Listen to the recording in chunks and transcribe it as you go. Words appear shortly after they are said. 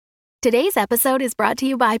Today's episode is brought to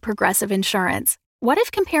you by Progressive Insurance. What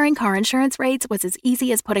if comparing car insurance rates was as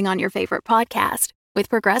easy as putting on your favorite podcast? With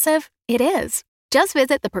Progressive, it is. Just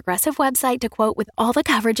visit the Progressive website to quote with all the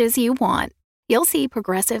coverages you want. You'll see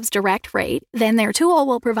Progressive's direct rate, then their tool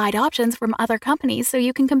will provide options from other companies so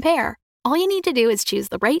you can compare. All you need to do is choose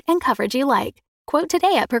the rate and coverage you like. Quote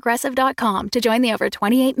today at Progressive.com to join the over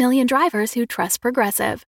 28 million drivers who trust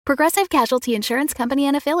Progressive. Progressive Casualty Insurance Company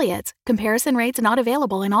and Affiliates. Comparison rates not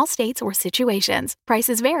available in all states or situations.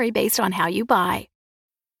 Prices vary based on how you buy.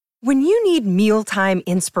 When you need mealtime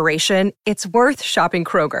inspiration, it's worth shopping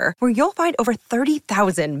Kroger, where you'll find over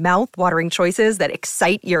 30,000 mouth-watering choices that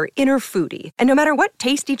excite your inner foodie. And no matter what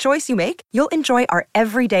tasty choice you make, you'll enjoy our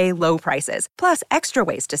everyday low prices, plus extra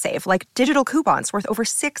ways to save, like digital coupons worth over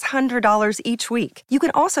 $600 each week. You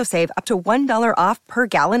can also save up to $1 off per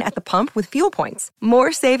gallon at the pump with fuel points.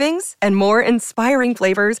 More savings and more inspiring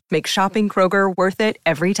flavors make shopping Kroger worth it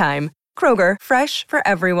every time. Kroger, fresh for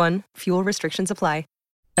everyone. Fuel restrictions apply.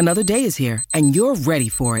 Another day is here, and you're ready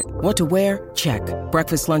for it. What to wear? Check.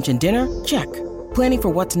 Breakfast, lunch, and dinner? Check. Planning for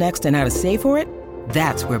what's next and how to save for it?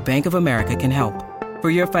 That's where Bank of America can help. For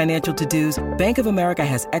your financial to-dos, Bank of America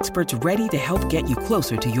has experts ready to help get you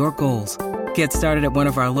closer to your goals. Get started at one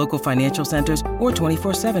of our local financial centers or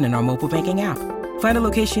 24/7 in our mobile banking app. Find a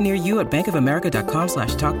location near you at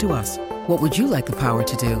bankofamerica.com/talktous. What would you like the power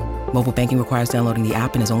to do? Mobile banking requires downloading the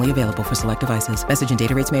app and is only available for select devices. Message and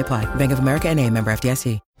data rates may apply. Bank of America N.A., member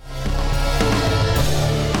FDIC.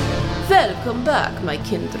 Welcome back, my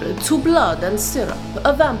kindred, to Blood and Syrup,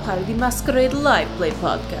 a Vampire the Masquerade live play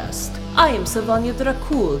podcast. I am Savanya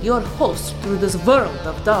Dracul, your host through this world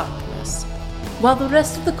of darkness. While the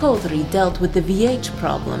rest of the coterie dealt with the VH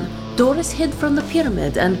problem, Doris hid from the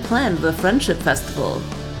pyramid and planned the Friendship Festival.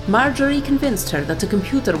 Marjorie convinced her that the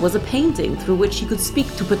computer was a painting through which she could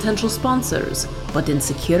speak to potential sponsors. But in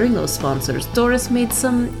securing those sponsors, Doris made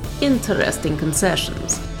some interesting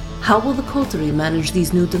concessions. How will the coterie manage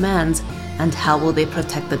these new demands, and how will they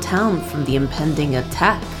protect the town from the impending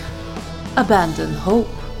attack? Abandon hope,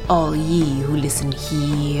 all ye who listen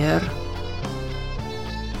here.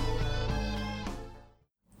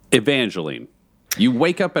 Evangeline, you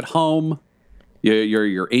wake up at home.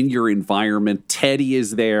 You're in your environment. Teddy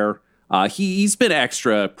is there. He's been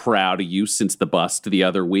extra proud of you since the bust the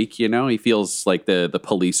other week. You know, he feels like the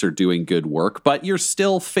police are doing good work, but you're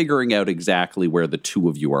still figuring out exactly where the two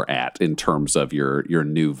of you are at in terms of your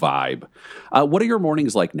new vibe. What are your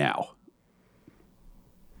mornings like now?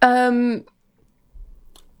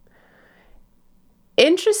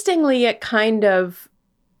 Interestingly, it kind of,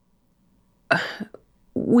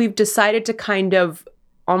 we've decided to kind of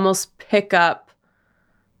almost pick up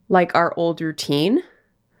like our old routine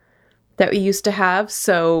that we used to have.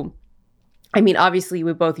 So, I mean, obviously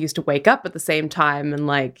we both used to wake up at the same time and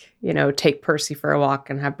like, you know, take Percy for a walk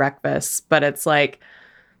and have breakfast. But it's like,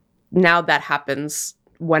 now that happens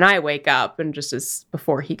when I wake up and just as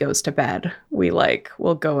before he goes to bed,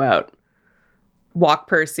 we'll go out, walk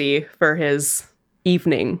Percy for his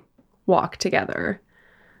evening walk together.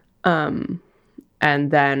 And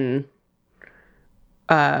then,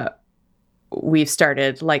 we've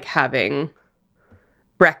started like having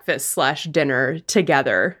breakfast/dinner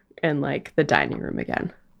together in like the dining room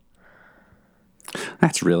again.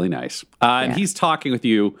 That's really nice. And he's talking with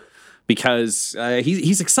you because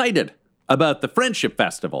he's excited about the Friendship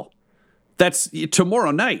Festival. That's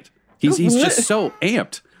tomorrow night. He's just so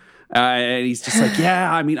amped. And he's just like,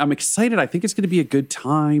 yeah, I mean, I'm excited. I think it's going to be a good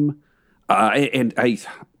time.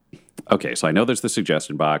 Okay, so I know there's the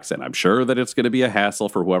suggestion box, and I'm sure that it's going to be a hassle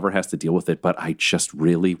for whoever has to deal with it, but I just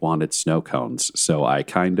really wanted snow cones, so I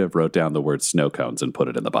kind of wrote down the word snow cones and put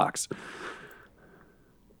it in the box.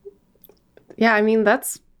 Yeah, I mean,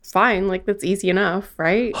 that's fine. Like, that's easy enough,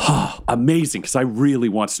 right? Amazing, because I really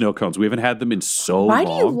want snow cones. We haven't had them in so long. Why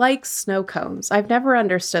do you like snow cones? I've never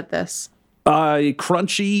understood this.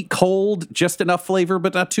 Crunchy, cold, just enough flavor,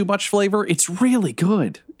 but not too much flavor. It's really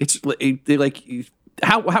good. It's like...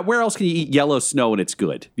 Where else can you eat yellow snow and it's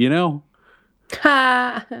good, you know?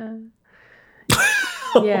 Yeah.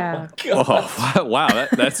 Oh, wow.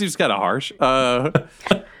 That seems kind of harsh.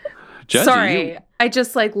 Judge, sorry. I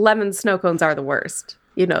just like lemon snow cones are the worst.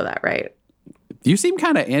 You know that, right? You seem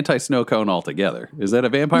kind of anti-snow cone altogether. Is that a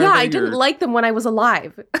vampire thing? Yeah, I didn't like them when I was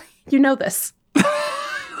alive. You know this.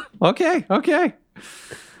 Okay.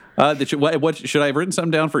 What should I have written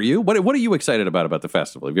something down for you? What are you excited about the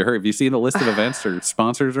festival? Have you seen the list of events or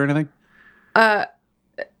sponsors or anything?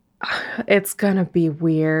 It's gonna be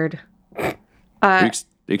weird. Are you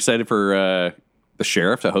excited for the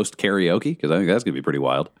sheriff to host karaoke? Because I think that's gonna be pretty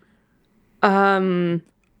wild.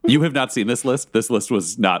 You have not seen this list? This list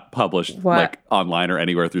was not published online or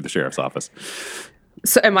anywhere through the sheriff's office.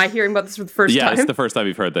 So am I hearing about this for the first time? Yeah, it's the first time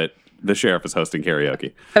you've heard that the sheriff is hosting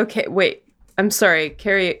karaoke. Okay, wait. I'm sorry.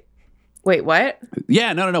 Wait, what?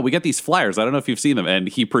 Yeah, no. We get these flyers. I don't know if you've seen them. And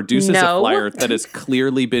he produces a flyer that has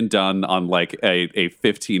clearly been done on like a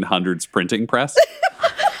 1500s printing press.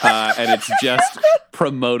 And it's just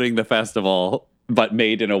promoting the festival, but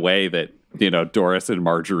made in a way that, Doris and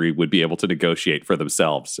Marjorie would be able to negotiate for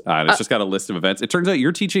themselves. And it's just got a list of events. It turns out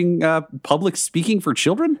you're teaching public speaking for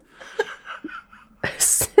children?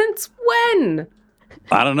 Since when?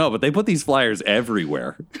 I don't know, but they put these flyers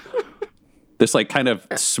everywhere. This like kind of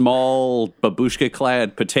small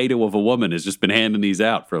babushka-clad potato of a woman has just been handing these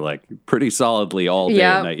out for like pretty solidly all day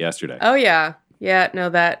and night yesterday. Oh, yeah. Yeah, no,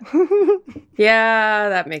 that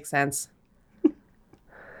that makes sense.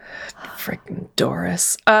 Freaking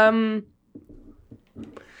Doris.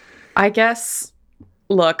 I guess,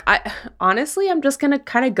 look, honestly, I'm just going to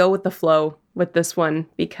kind of go with the flow with this one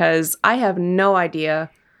because I have no idea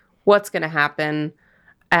what's going to happen.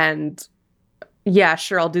 And yeah,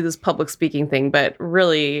 sure, I'll do this public speaking thing, but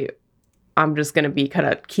really, I'm just going to be kind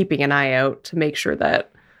of keeping an eye out to make sure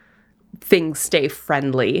that things stay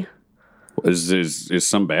friendly. Is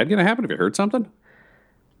something bad going to happen? Have you heard something?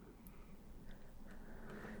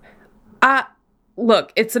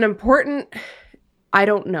 Look, it's an important... I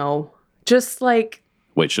don't know. Just like...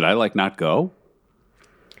 Wait, should I not go?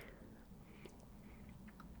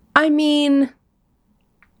 I mean...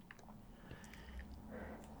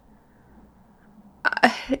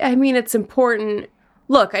 it's important.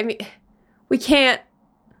 Look, we can't...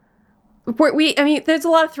 there's a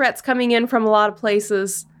lot of threats coming in from a lot of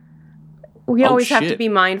places. We always have to be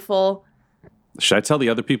mindful. Should I tell the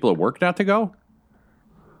other people at work not to go?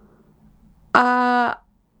 Do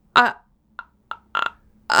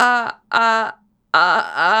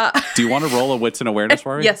you want to roll a wits and awareness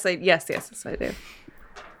for me? Yes, I do.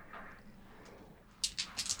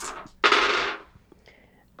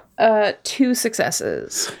 Two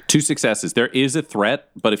successes. There is a threat,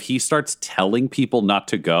 but if he starts telling people not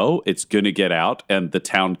to go, it's going to get out, and the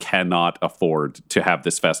town cannot afford to have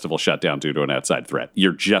this festival shut down due to an outside threat.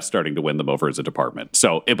 You're just starting to win them over as a department.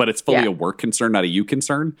 So, but it's fully a work concern, not a you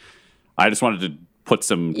concern. I just wanted to put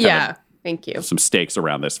some thank you. Some stakes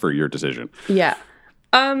around this for your decision. Yeah.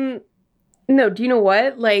 No, do you know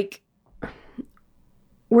what? Like,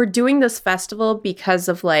 we're doing this festival because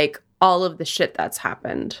of like all of the shit that's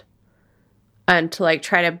happened. And to like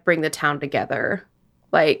try to bring the town together.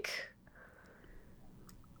 Like,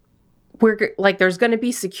 we're like, there's going to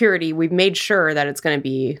be security. We've made sure that it's going to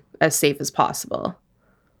be as safe as possible.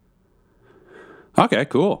 Okay,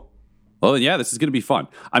 cool. Well, yeah, this is going to be fun.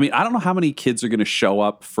 I mean, I don't know how many kids are going to show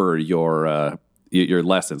up for your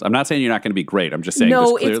lessons. I'm not saying you're not going to be great. I'm just saying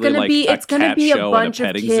it's going to be a bunch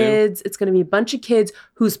of kids. Zoo. It's going to be a bunch of kids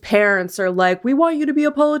whose parents are like, we want you to be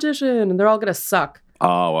a politician, and they're all going to suck.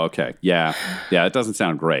 Oh, okay. Yeah. Yeah, it doesning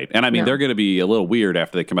sound great. And I mean, they're going to be a little weird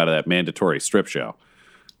after they come out of that mandatory strip show.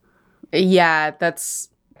 Yeah, that's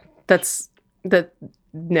just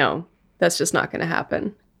not going to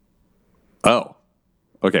happen. Oh.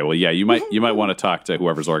 Okay, well, yeah, you might want to talk to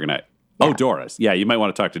whoever's organized. Yeah. Oh, Doris. Yeah, you might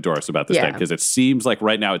want to talk to Doris about this thing because it seems like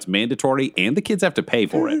right now it's mandatory and the kids have to pay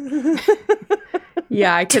for it.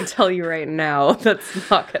 Yeah, I can tell you right now that's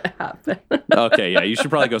not going to happen. Okay, yeah, you should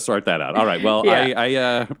probably go sort that out. All right, well,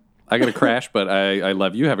 I got to crash, but I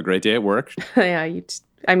love you. Have a great day at work. Yeah,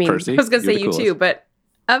 Percy, I was going to say you too, but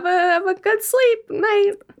have a good sleep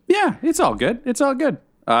night. Yeah, it's all good. It's all good.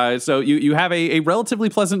 So you have a relatively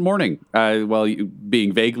pleasant morning while you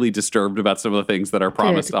being vaguely disturbed about some of the things that are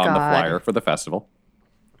promised on the flyer for the festival.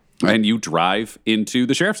 And you drive into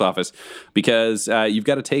the sheriff's office because you've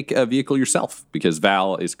got to take a vehicle yourself because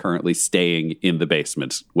Val is currently staying in the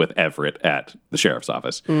basement with Everett at the sheriff's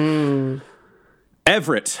office.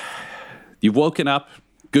 Everett, you've woken up.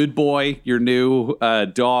 Good boy, your new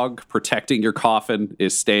dog protecting your coffin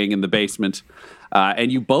is staying in the basement.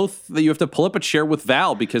 And you have to pull up a chair with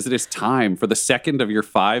Val because it is time for the second of your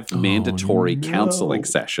 5 mandatory counseling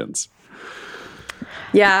sessions.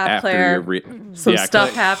 Yeah, Claire, some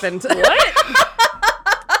stuff happened. What?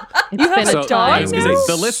 You have a dog now?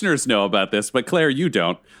 The listeners know about this, but Claire, you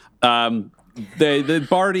don't. The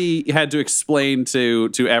Barty had to explain to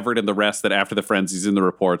Everett and the rest that after the frenzies in the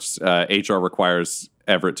reports, HR requires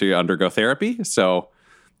Everett to undergo therapy. So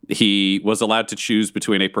he was allowed to choose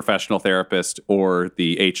between a professional therapist or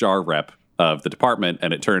the HR rep of the department,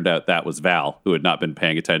 and it turned out that was Val, who had not been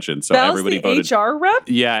paying attention. So Val's everybody the voted. HR rep?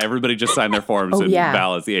 Yeah, everybody just signed their forms, and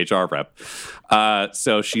Val is the HR rep.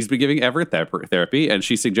 So she's been giving Everett therapy, and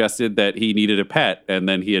she suggested that he needed a pet, and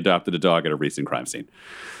then he adopted a dog at a recent crime scene.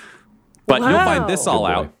 But you'll find this all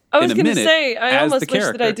out. I was going to say, I almost wish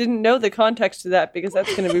that I didn't know the context to that, because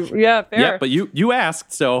that's going to be, fair. Yeah, but you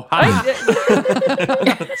asked, so hi.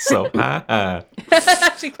 So hi.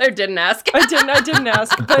 Actually, Claire didn't ask. I didn't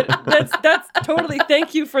ask, but that's totally,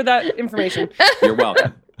 thank you for that information. You're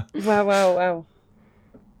welcome. Wow.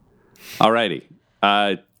 All righty.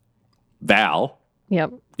 Val,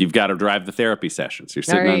 Yep. you've got to drive the therapy sessions. You're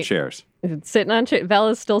sitting on chairs. Val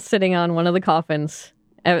is still sitting on one of the coffins.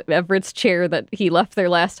 Everett's chair that he left there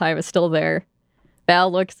last time is still there.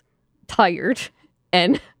 Val looks tired,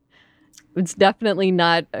 and it's definitely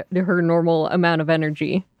not her normal amount of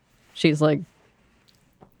energy. She's like,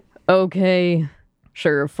 "Okay,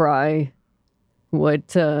 Sheriff Fry, what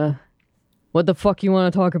the fuck you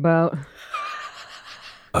want to talk about?"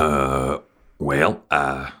 Well,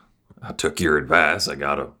 I took your advice. I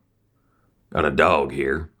got a dog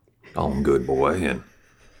here, call him Good Boy, and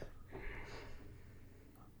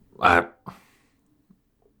I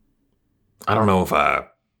don't know if I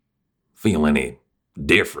feel any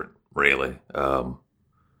different, really.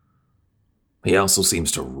 He also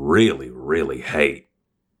seems to really, really hate,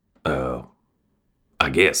 I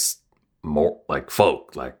guess, more like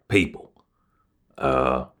folk, like people.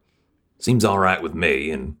 Seems all right with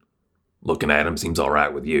me, and looking at him seems all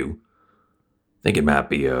right with you. Think it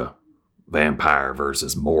might be a vampire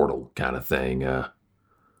versus mortal kind of thing.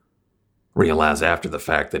 Realized after the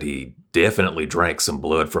fact that he definitely drank some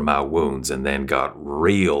blood from my wounds and then got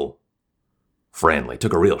real friendly,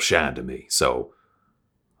 took a real shine to me. So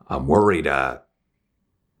I'm worried I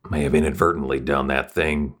may have inadvertently done that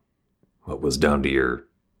thing, what was done to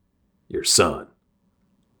your son.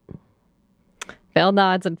 Val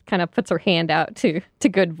nods and kind of puts her hand out to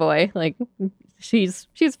Good Boy. Like, she's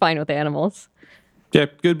fine with animals. Yeah,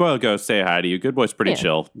 Good Boy will go say hi to you. Good Boy's pretty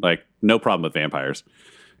chill. Like, no problem with vampires.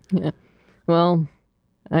 Yeah. Well,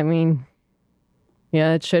 I mean,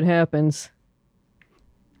 yeah, it shit happens.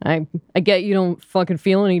 I get you don't fucking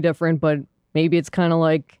feel any different, but maybe it's kind of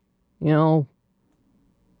like, a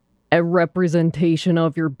representation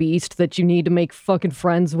of your beast that you need to make fucking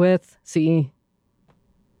friends with. See?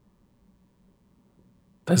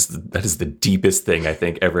 That is the deepest thing I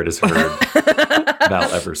think Everett has heard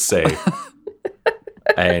Val ever say.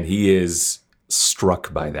 And he is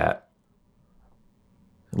struck by that.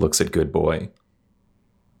 Looks at Good Boy.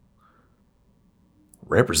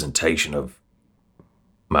 Representation of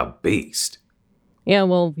my beast. Yeah,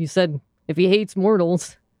 well, you said if he hates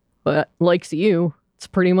mortals, but likes you, it's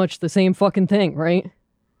pretty much the same fucking thing, right?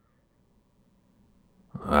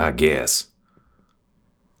 I guess.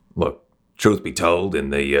 Look, truth be told,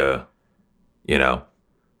 in the,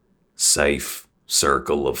 safe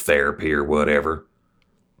circle of therapy or whatever,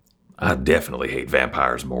 I definitely hate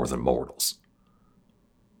vampires more than mortals.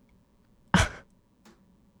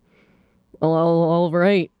 Well, all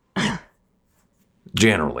right.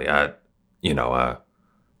 Generally, on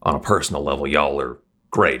a personal level, y'all are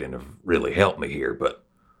great and have really helped me here, but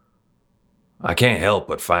I can't help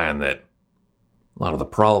but find that a lot of the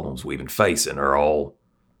problems we've been facing are all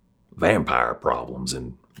vampire problems,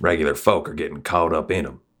 and regular folk are getting caught up in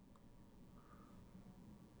them.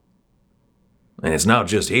 And it's not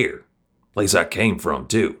just here. Place I came from,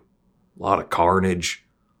 too. A lot of carnage,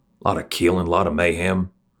 a lot of killing, a lot of mayhem.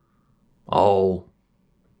 All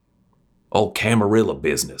Camarilla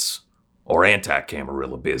business, or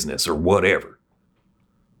anti-Camarilla business, or whatever.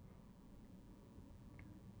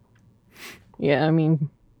 Yeah, I mean,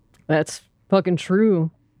 that's fucking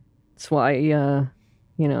true. That's why,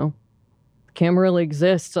 Camarilla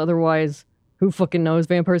exists. Otherwise, who fucking knows?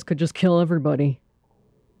 Vampires could just kill everybody.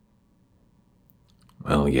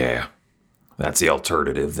 Well, yeah. That's the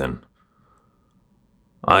alternative, then.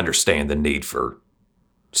 I understand the need for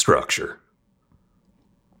structure.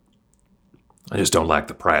 I just don't like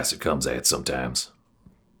the price it comes at sometimes.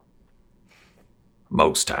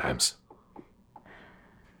 Most times.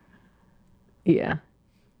 Yeah.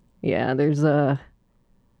 Yeah, there's a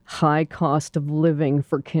high cost of living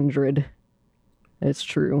for Kindred. It's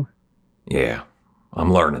true. Yeah,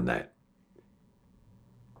 I'm learning that.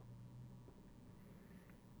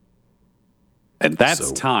 And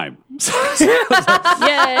that's time.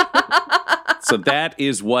 Yeah. So that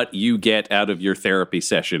is what you get out of your therapy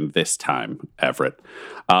session this time, Everett.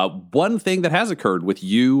 One thing that has occurred with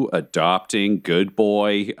you adopting Good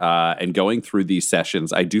Boy and going through these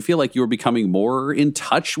sessions, I do feel like you're becoming more in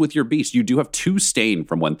touch with your beast. You do have 2 stain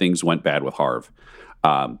from when things went bad with Harv.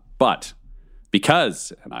 But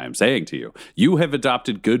because, and I am saying to you, you have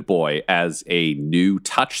adopted Good Boy as a new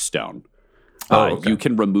touchstone. You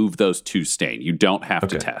can remove those 2 stain. You don't have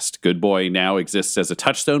to test. Good Boy now exists as a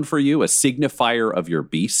touchstone for you, a signifier of your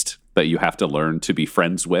beast that you have to learn to be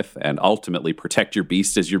friends with and ultimately protect your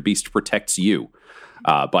beast as your beast protects you.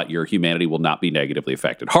 But your humanity will not be negatively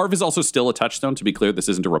affected. Harv is also still a touchstone. To be clear, this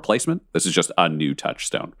isn't a replacement. This is just a new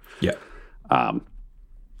touchstone. Yeah.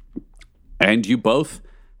 And you both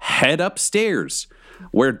head upstairs,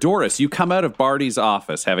 where Doris, you come out of Barty's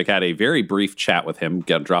office, having had a very brief chat with him,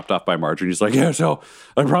 get dropped off by Marjorie. He's like, yeah, so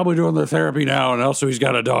I'm probably doing the therapy now, and also he's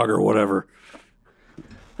got a dog or whatever.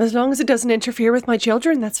 As long as it doesn't interfere with my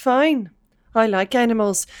children, that's fine. I like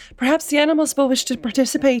animals. Perhaps the animals will wish to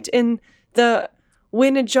participate in the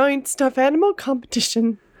win a giant stuffed animal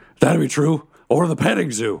competition. That'd be true. Or the petting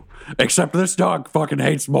zoo. Except this dog fucking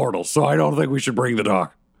hates mortals, so I don't think we should bring the dog.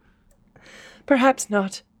 Perhaps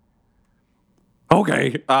not.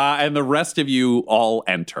 Okay, and the rest of you all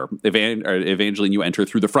enter. Evangeline, you enter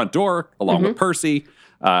through the front door, along with Percy,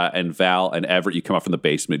 and Val and Everett, you come up from the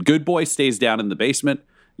basement. Good Boy stays down in the basement.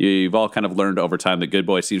 You've all kind of learned over time that Good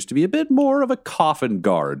Boy seems to be a bit more of a coffin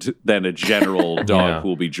guard than a general dog who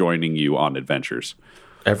will be joining you on adventures.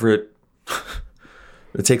 Everett,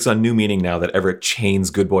 it takes on new meaning now that Everett chains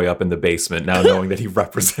Good Boy up in the basement, now knowing that he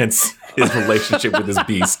represents his relationship with his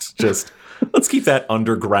beast. Just... let's keep that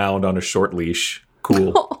underground on a short leash.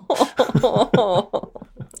 Cool.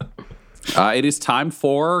 It is time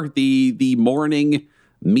for the morning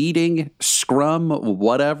meeting, scrum,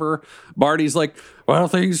 whatever. Barty's like, well,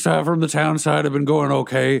 things from the town side have been going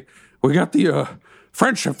okay. We got the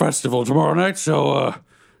Friendship Festival tomorrow night, so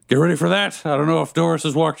get ready for that. I don't know if Doris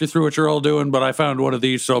has walked you through what you're all doing, but I found one of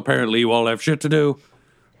these, so apparently you all have shit to do.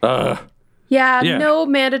 Yeah, no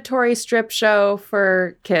mandatory strip show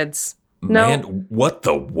for kids. No. Man, what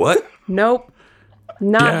the what? Nope.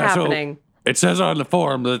 Not happening. So it says on the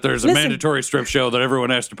form that there's a mandatory strip show that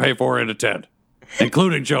everyone has to pay for and attend,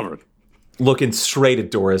 including children. Looking straight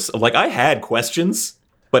at Doris, like, I had questions,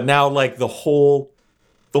 but now, like, the whole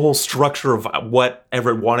structure of what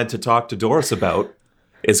Everett wanted to talk to Doris about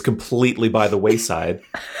is completely by the wayside.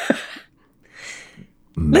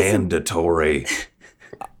 Mandatory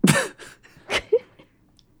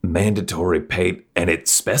paid, and it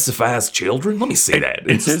specifies children? Let me see that.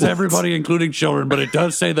 It says everybody, including children, but it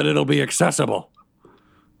does say that it'll be accessible.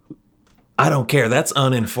 I don't care. That's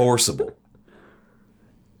unenforceable.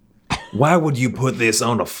 Why would you put this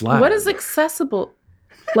on a flyer? What is accessible?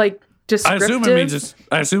 Like, descriptive?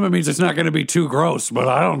 I assume it means it's not going to be too gross, but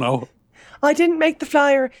I don't know. I didn't make the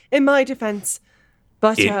flyer in my defense,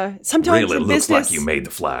 but sometimes really in looks business, like you made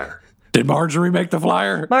the flyer. Did Marjorie make the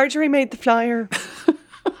flyer? Marjorie made the flyer.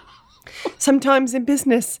 Sometimes in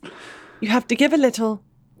business, you have to give a little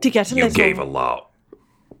to get a little. You gave a lot.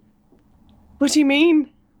 What do you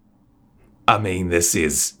mean? I mean, this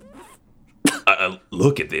is...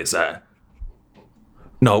 look at this.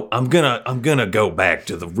 No, I'm gonna go back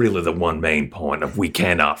to the one main point of we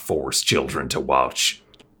cannot force children to watch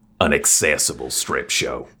an accessible strip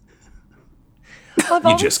show.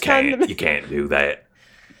 You just can't. You can't do that.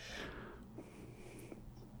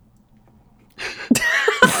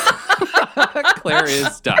 Claire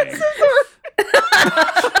is dying.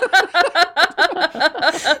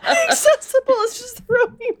 Accessible is just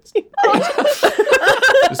throwing me out.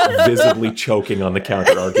 Just visibly choking on the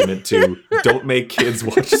counter argument to don't make kids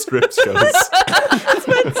watch strip shows. It's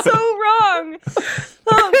been so wrong.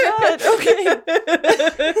 Oh God.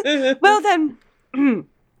 Okay. Well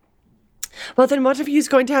then, one of you is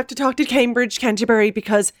going to have to talk to Cambridge Canterbury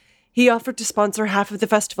because he offered to sponsor half of the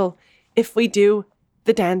festival if we do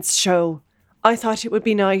the dance show. I thought it would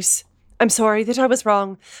be nice. I'm sorry that I was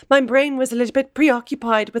wrong. My brain was a little bit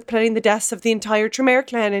preoccupied with planning the deaths of the entire Tremere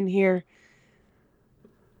clan in here.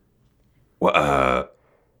 Well,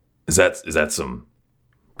 is that some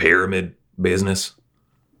pyramid business?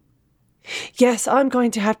 Yes, I'm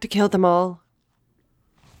going to have to kill them all.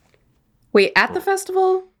 Wait, at the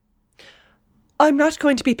festival? I'm not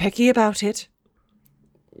going to be picky about it.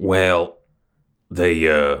 Well,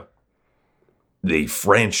 the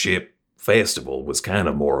Friendship Festival was kind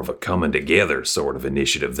of more of a coming together sort of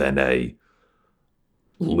initiative than a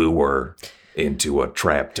lure into a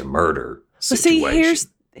trap to murder situation. Well, see,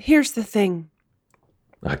 here's the thing.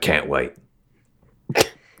 I can't wait.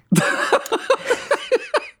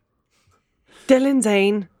 Dylan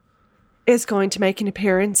Zane is going to make an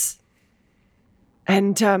appearance.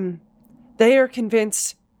 And they are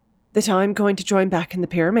convinced that I'm going to join back in the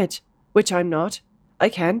pyramid, which I'm not. I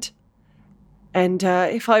can't. And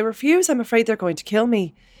if I refuse, I'm afraid they're going to kill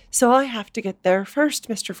me. So I have to get there first,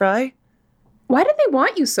 Mr. Fry. Why do they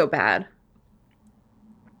want you so bad?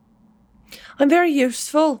 I'm very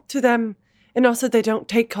useful to them, and also they don't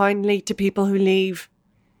take kindly to people who leave.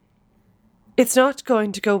 It's not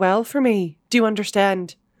going to go well for me. Do you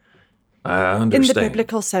understand? I understand. In the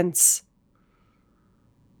biblical sense.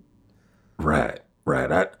 Right.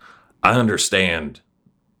 I understand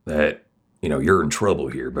that, you're in trouble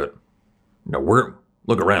here, but,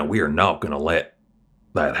 look around. We are not going to let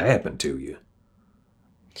that happen to you.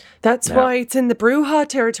 That's why it's in the Brujah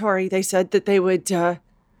territory. They said that they would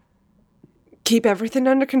keep everything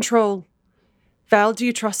under control. Val, do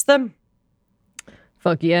you trust them?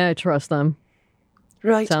 Fuck yeah, I trust them.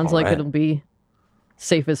 Right. Sounds like it'll be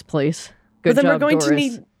safest place. Good then job, we're going Doris. to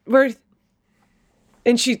need...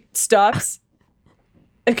 And she stops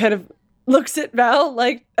and kind of looks at Val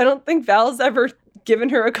like, I don't think Val's ever given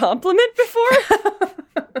her a compliment before.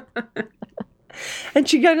 And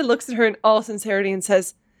she kind of looks at her in all sincerity and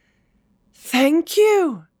says, "Thank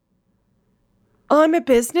you. I'm a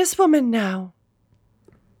businesswoman now."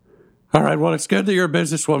 All right, well, it's good that you're a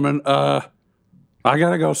businesswoman. I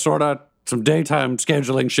gotta go sort out some daytime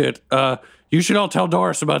scheduling shit. You should all tell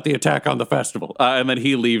Doris about the attack on the festival. And then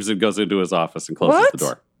he leaves and goes into his office and closes the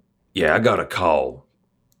door. Yeah, I got a call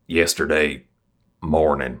yesterday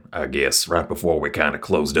morning, I guess, right before we kind of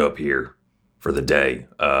closed up here for the day.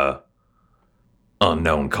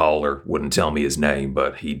 Unknown caller, wouldn't tell me his name,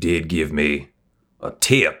 but he did give me a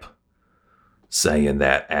tip saying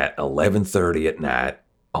that at 11:30 at night,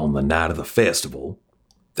 on the night of the festival,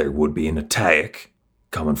 there would be an attack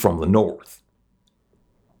coming from the north.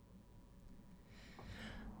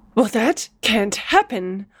 Well, that can't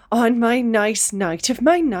happen on my nice night of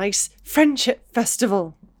my nice friendship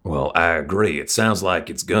festival. Well, I agree. It sounds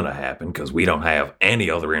like it's gonna happen because we don't have any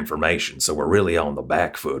other information, so we're really on the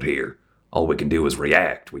back foot here. All we can do is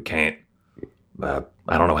react. We can't... I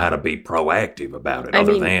don't know how to be proactive about it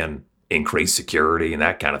other than increase security and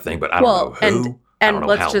that kind of thing, but I don't know who. I don't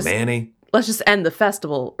know how many. Let's just end the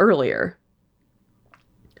festival earlier.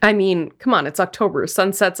 I mean, come on, it's October.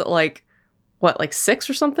 Sunsets at like 6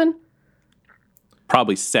 or something?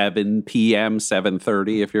 Probably 7 p.m.,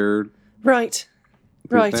 7:30 if you're... Right.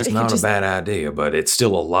 That's not a bad idea, but it's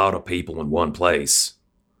still a lot of people in one place.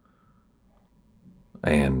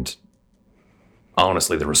 And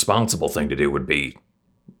honestly, the responsible thing to do would be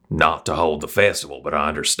not to hold the festival, but I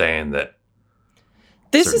understand that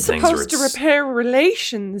this is supposed to repair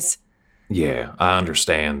relations. Yeah, I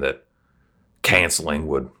understand that canceling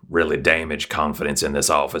would really damage confidence in this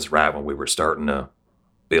office right when we were starting to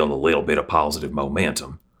build a little bit of positive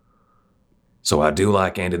momentum. So I do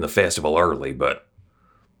like ending the festival early, but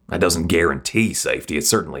that doesn't guarantee safety. It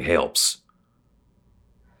certainly helps.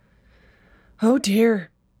 Oh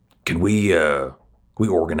dear. Can we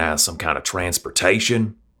organize some kind of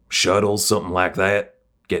transportation, shuttles, something like that?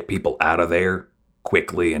 Get people out of there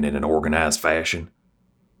quickly and in an organized fashion?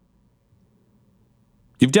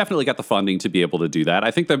 You've definitely got the funding to be able to do that.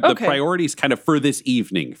 I think the priorities kind of for this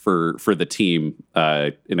evening for the team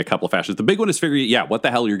in a couple of fashions. The big one is figuring out, what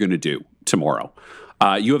the hell you're going to do tomorrow.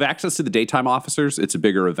 You have access to the daytime officers. It's a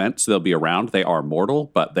bigger event, so they'll be around. They are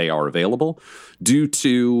mortal, but they are available. Due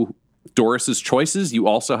to Doris's choices, you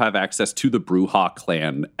also have access to the Brujah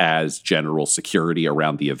clan as general security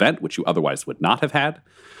around the event, which you otherwise would not have had.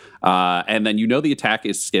 And then the attack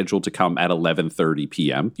is scheduled to come at 11:30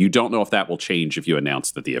 p.m. You don't know if that will change if you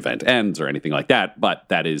announce that the event ends or anything like that, but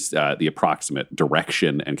that is the approximate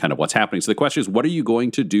direction and kind of what's happening. So the question is, what are you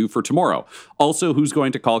going to do for tomorrow? Also, who's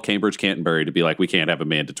going to call Cambridge Canterbury to be like, we can't have a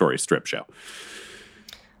mandatory strip show?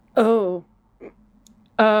 Oh.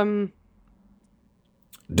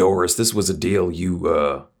 Doris, this was a deal you,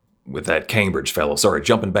 with that Cambridge fellow. Sorry,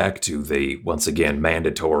 jumping back to the, once again,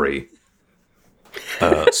 mandatory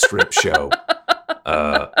strip show.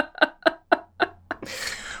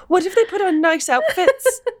 What if they put on nice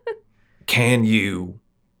outfits? Can you,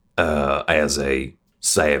 as a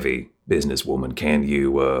savvy businesswoman, can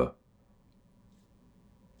you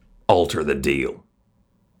alter the deal?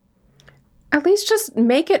 At least just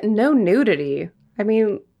make it no nudity. I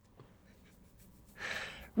mean...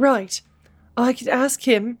 Right. I could ask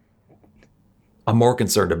him. I'm more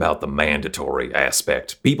concerned about the mandatory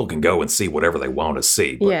aspect. People can go and see whatever they want to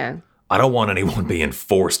see, but yeah. I don't want anyone being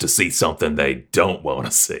forced to see something they don't want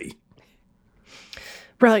to see.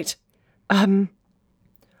 Right.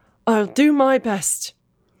 I'll do my best.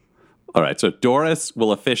 All right, so Doris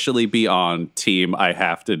will officially be on team. I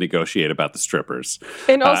have to negotiate about the strippers.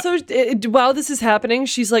 And also, while this is happening,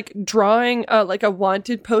 she's like drawing like a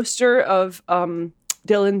wanted poster of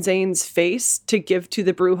Dylan Zane's face to give to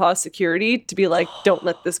the Brujah security to be like, don't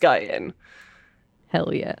let this guy in.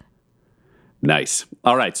 Hell yeah. Nice.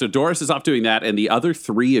 All right, so Doris is off doing that, and the other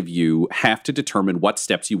three of you have to determine what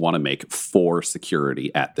steps you want to make for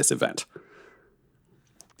security at this event.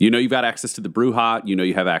 You know you've got access to the Brujah, you know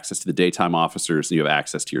you have access to the daytime officers, and you have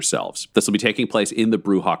access to yourselves. This will be taking place in the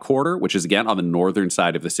Brujah Quarter, which is, again, on the northern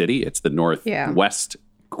side of the city. It's the northwest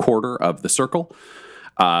quarter of the circle,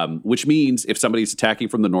 which means if somebody's attacking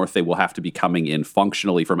from the north, they will have to be coming in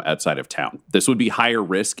functionally from outside of town. This would be higher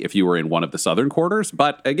risk if you were in one of the southern quarters,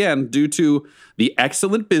 but again, due to the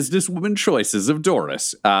excellent businesswoman choices of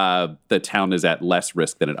Doris, the town is at less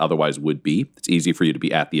risk than it otherwise would be. It's easy for you to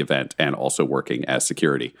be at the event and also working as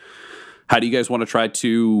security. How do you guys want to try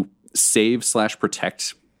to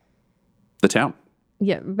save/protect the town?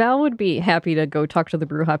 Yeah, Val would be happy to go talk to the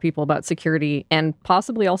Brujah people about security and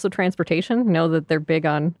possibly also transportation. Know that they're big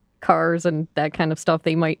on cars and that kind of stuff.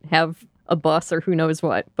 They might have a bus or who knows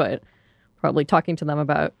what, but probably talking to them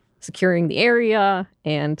about securing the area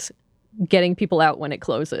and getting people out when it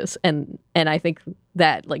closes. And I think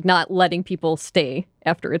that, like, not letting people stay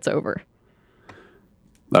after it's over.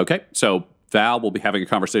 Okay, so Val will be having a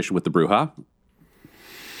conversation with the Brujah.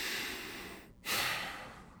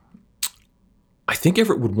 I think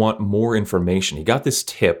Everett would want more information. He got this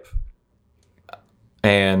tip,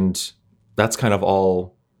 and that's kind of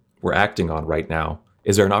all we're acting on right now.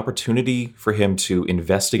 Is there an opportunity for him to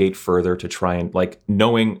investigate further to try and, like,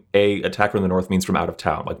 knowing attack from the north means from out of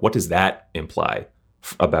town? Like, what does that imply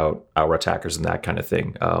about our attackers and that kind of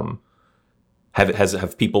thing?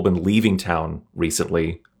 Have people been leaving town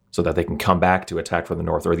recently so that they can come back to attack from the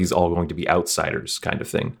north, or are these all going to be outsiders kind of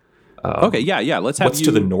thing? Okay, yeah. Let's have what's to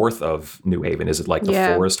the north of New Haven? Is it like the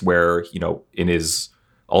forest where, in his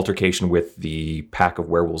altercation with the pack of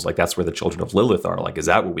werewolves, like that's where the children of Lilith are? Like, is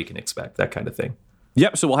that what we can expect? That kind of thing.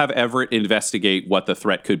 Yep, so we'll have Everett investigate what the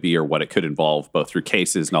threat could be or what it could involve, both through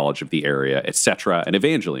cases, knowledge of the area, etc. And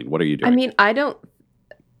Evangeline, what are you doing? I mean, I don't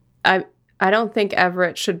think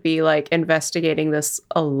Everett should be, like, investigating this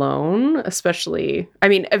alone, especially... I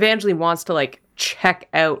mean, Evangeline wants to, like, check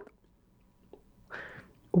out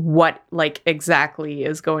what, like, exactly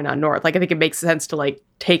is going on north. Like, I think it makes sense to, like,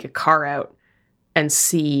 take a car out and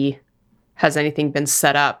see, has anything been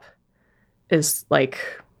set up? Is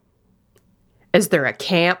there a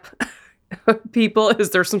camp? People?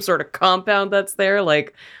 Is there some sort of compound that's there?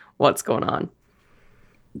 Like, what's going on?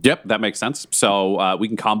 Yep, that makes sense. So we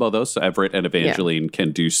can combo those. So Everett and Evangeline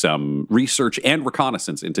can do some research and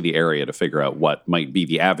reconnaissance into the area to figure out what might be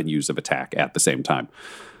the avenues of attack at the same time.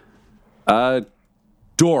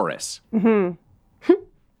 Doris,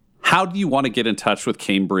 how do you want to get in touch with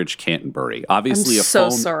Cambridge Canterbury? Obviously, I'm a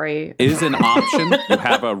so phone sorry. is an option. You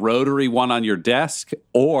have a rotary one on your desk,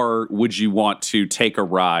 or would you want to take a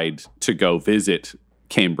ride to go visit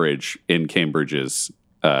Cambridge in Cambridge's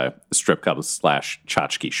strip club /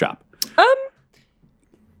 tchotchke shop?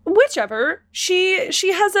 Whichever. She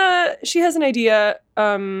has an idea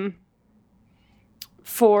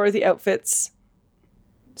for the outfits.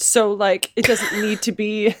 So, like, it doesn't need to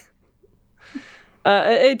be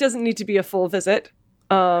a full visit.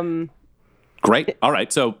 Great. All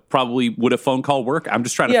right. So probably would a phone call work? I'm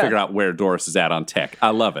just trying to figure out where Doris is at on tech. I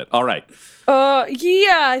love it. All right.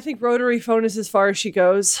 I think rotary phone is as far as she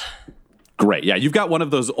goes. Great. Yeah, you've got one of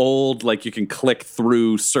those old, like, you can click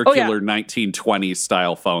through circular 1920s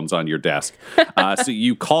style phones on your desk. So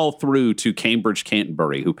you call through to Cambridge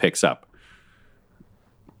Canterbury, who picks up.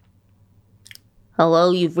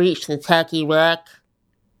 Hello, you've reached the Tacky Rack.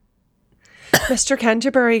 Mr.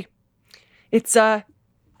 Canterbury, it's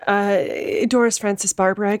Doris Francis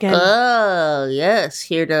Barbara again. Oh, yes,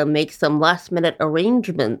 here to make some last-minute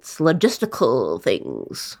arrangements, logistical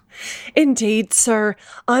things. Indeed, sir.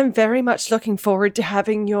 I'm very much looking forward to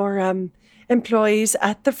having your employees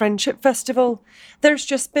at the Friendship Festival. There's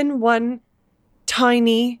just been one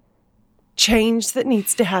tiny change that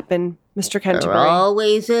needs to happen, Mr. Canterbury. There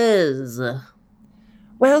always is.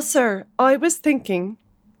 Well, sir, I was thinking,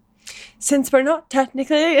 since we're not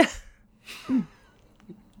technically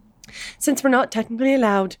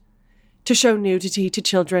allowed to show nudity to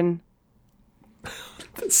children.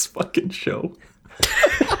 This fucking show.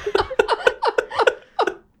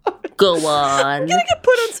 Go on. I'm gonna get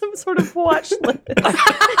put on some sort of watch list.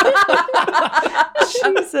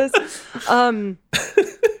 Jesus.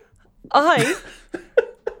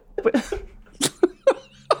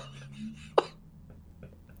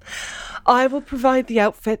 I will provide the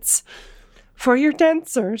outfits for your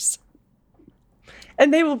dancers.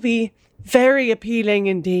 And they will be very appealing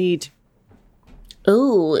indeed.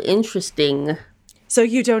 Oh, interesting. So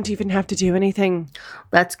you don't even have to do anything.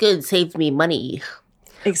 That's good. Saves me money.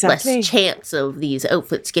 Exactly. Less chance of these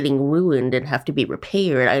outfits getting ruined and have to be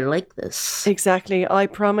repaired. I like this. Exactly. I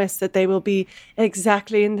promise that they will be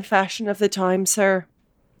exactly in the fashion of the time, sir.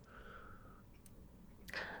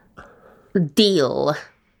 Deal.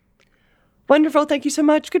 Wonderful. Thank you so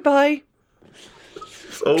much. Goodbye.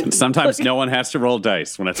 And sometimes no one has to roll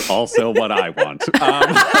dice when it's also what I want.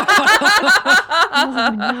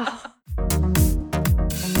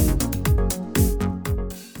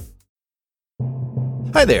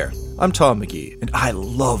 Hi there, I'm Tom McGee, and I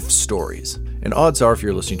love stories. And odds are, if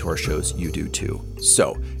you're listening to our shows, you do too.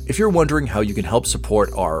 So, if you're wondering how you can help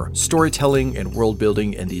support our storytelling and world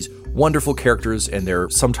building and these wonderful characters and their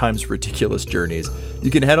sometimes ridiculous journeys, you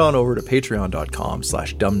can head on over to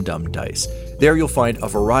patreon.com/dumdumdice. There you'll find a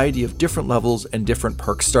variety of different levels and different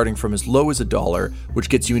perks starting from as low as $1, which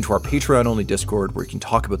gets you into our Patreon-only Discord where you can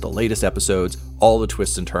talk about the latest episodes, all the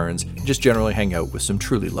twists and turns, and just generally hang out with some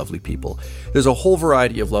truly lovely people. There's a whole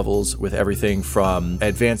variety of levels with everything from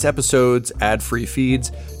advanced episodes, ad-free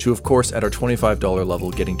feeds, to of course at our $25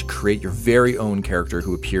 level getting to create your very own character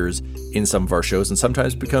who appears in some of our shows and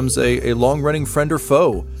sometimes becomes a long-running friend or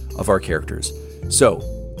foe of our characters. So,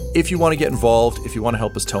 if you want to get involved, if you want to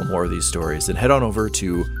help us tell more of these stories, then head on over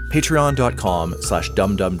to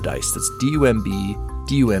patreon.com/dumdumdice. That's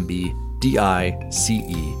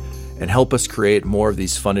DUMBDICE, and help us create more of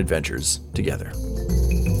these fun adventures together.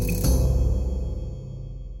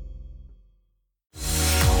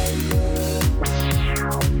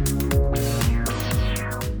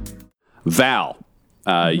 Val,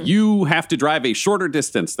 you have to drive a shorter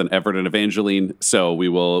distance than Everett and Evangeline, so we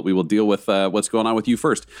will deal with what's going on with you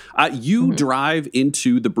first. You drive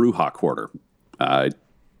into the Brujah Quarter.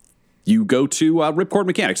 You go to Ripcord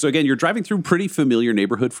Mechanics. So again, you're driving through pretty familiar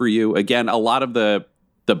neighborhood for you. Again, a lot of the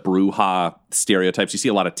Brujah stereotypes. You see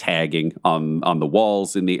a lot of tagging on the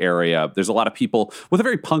walls in the area. There's a lot of people with a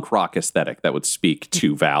very punk rock aesthetic that would speak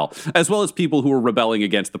to Val, as well as people who are rebelling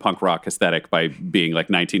against the punk rock aesthetic by being like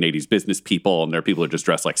 1980s business people, and there are people who are just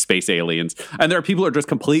dressed like space aliens, and there are people who are just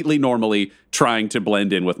completely normally trying to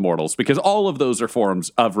blend in with mortals, because all of those are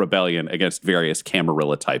forms of rebellion against various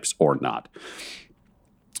Camarilla types or not.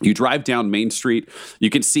 You drive down Main Street, you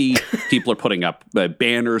can see people are putting up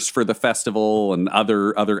banners for the festival and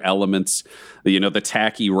other elements. You know, the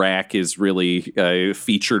tacky rack is really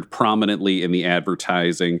featured prominently in the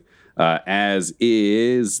advertising, as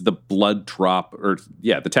is the blood drop,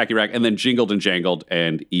 the tacky rack, and then Jingled and Jangled,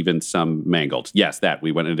 and even some Mangled. Yes, that.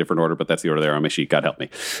 We went in a different order, but that's the order there on my sheet. God help me.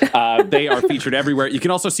 They are featured everywhere. You can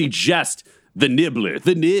also see just the Nibbler,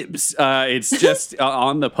 the Nibs. It's just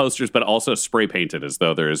on the posters, but also spray painted as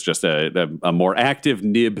though there is just a more active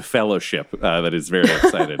Nib fellowship that is very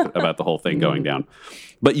excited about the whole thing going down.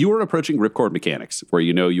 But you are approaching Ripcord Mechanics, where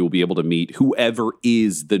you know you will be able to meet whoever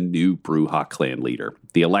is the new Brujah clan leader.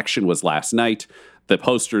 The election was last night. The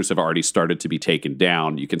posters have already started to be taken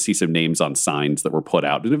down. You can see some names on signs that were put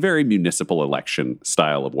out in a very municipal election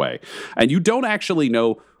style of way. And you don't actually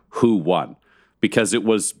know who won, because it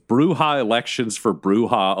was Brujah elections for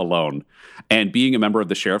Brujah alone. And being a member of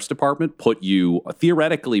the sheriff's department put you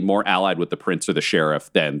theoretically more allied with the prince or the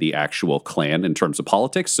sheriff than the actual clan in terms of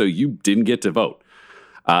politics, so you didn't get to vote.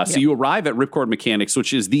 So you arrive at Ripcord Mechanics,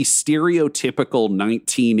 which is the stereotypical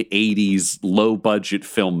 1980s low-budget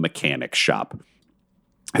film mechanic shop.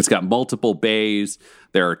 It's got multiple bays.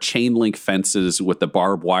 There are chain link fences with the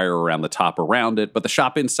barbed wire around the top around it, but the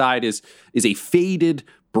shop inside is a faded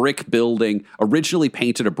brick building, originally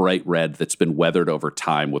painted a bright red that's been weathered over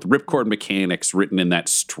time, with Ripcord Mechanics written in that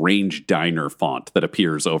strange diner font that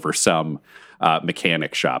appears over some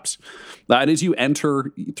mechanic shops. And as you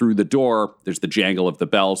enter through the door, there's the jangle of the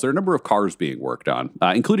bells. There are a number of cars being worked on,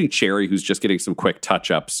 including Cherry, who's just getting some quick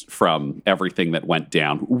touch-ups from everything that went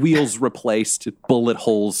down. Wheels replaced, bullet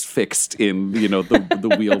holes fixed in,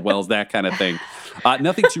 the wheel wells, that kind of thing.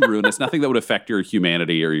 Nothing too ruinous, nothing that would affect your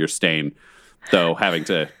humanity or your stain, though having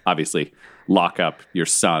to obviously lock up your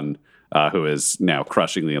son, who is now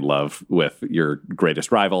crushingly in love with your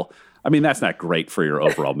greatest rival. I mean, that's not great for your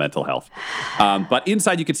overall mental health. But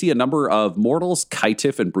inside, you can see a number of mortals,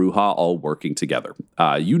 Kaitif and Brujah, all working together.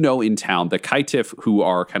 In town, the Kaitif, who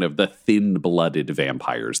are kind of the thin-blooded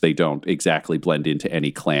vampires. They don't exactly blend into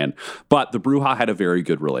any clan. But the Brujah had a very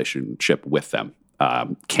good relationship with them.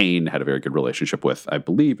 Kane had a very good relationship with, I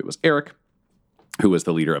believe it was Eric, who was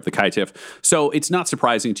the leader of the Kaitif. So it's not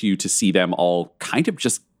surprising to you to see them all kind of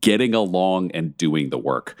just getting along and doing the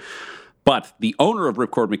work. But the owner of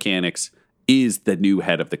Ripcord Mechanics is the new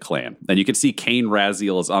head of the clan. And you can see Kane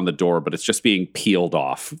Raziel is on the door, but it's just being peeled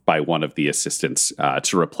off by one of the assistants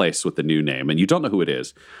to replace with the new name. And you don't know who it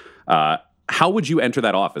is. How would you enter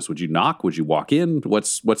that office? Would you knock? Would you walk in?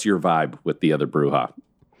 What's your vibe with the other Brujah?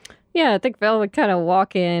 Yeah, I think Val would kind of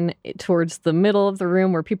walk in towards the middle of the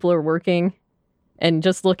room where people are working and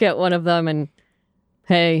just look at one of them and,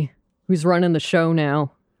 hey, who's running the show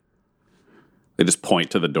now? They just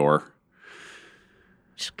point to the door.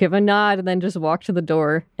 Just give a nod and then just walk to the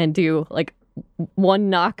door and do like one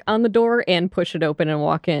knock on the door and push it open and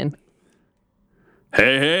walk in.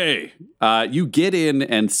 Hey. You get in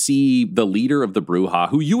and see the leader of the Brujah,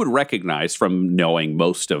 who you would recognize from knowing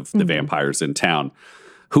most of the vampires in town,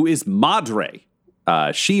 who is Madre.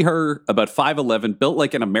 She, her, about 5'11", built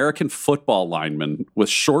like an American football lineman with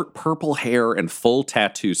short purple hair and full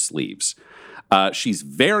tattoo sleeves. She's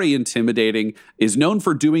very intimidating, is known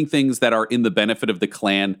for doing things that are in the benefit of the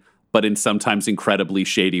clan, but in sometimes incredibly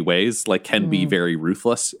shady ways, like can be very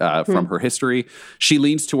ruthless from her history. She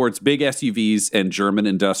leans towards big SUVs and German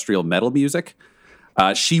industrial metal music.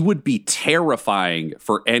 She would be terrifying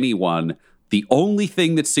for anyone. The only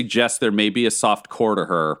thing that suggests there may be a soft core to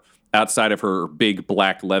her, outside of her big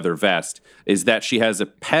black leather vest, is that she has a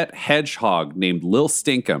pet hedgehog named Lil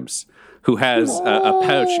Stinkums, who has a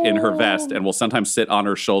pouch in her vest and will sometimes sit on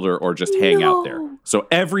her shoulder or just hang out there. So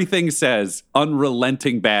everything says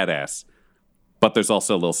unrelenting badass, but there's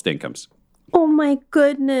also Lil Stinkums. Oh my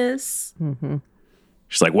goodness. Mm-hmm.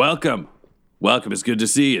 She's like, welcome. Welcome, it's good to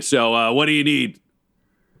see you. So what do you need?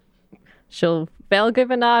 Val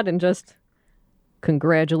give a nod and just,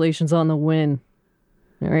 congratulations on the win.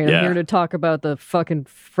 All right, I'm here to talk about the fucking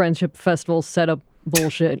Friendship Festival setup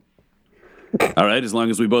bullshit. All right, as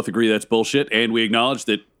long as we both agree that's bullshit, and we acknowledge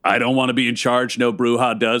that I don't want to be in charge, no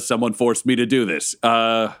Brujah does, someone forced me to do this.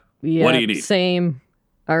 What do you need? Same.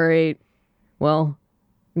 All right, well,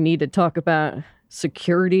 we need to talk about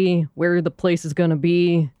security, where the place is going to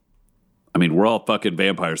be. I mean, we're all fucking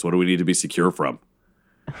vampires. What do we need to be secure from?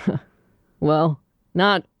 Well,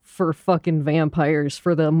 not for fucking vampires,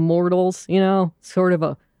 for the mortals, you know? Sort of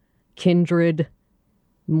a kindred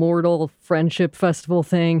mortal friendship festival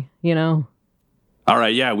thing, you know? All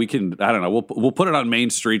right, yeah, we can, I don't know, we'll put it on Main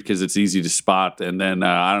Street because it's easy to spot, and then,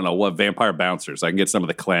 I don't know, what vampire bouncers. I can get some of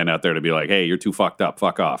the clan out there to be like, hey, you're too fucked up,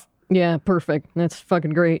 fuck off. Yeah, perfect. That's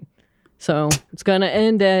fucking great. So, it's gonna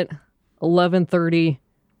end at 11:30,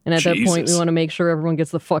 and at that point, we want to make sure everyone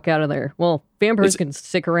gets the fuck out of there. Well, vampires can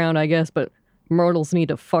stick around, I guess, but mortals need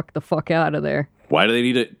to fuck the fuck out of there. Why do they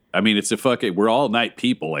need it? I mean, it's a fucking, we're all night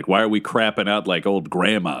people. Like, why are we crapping out like old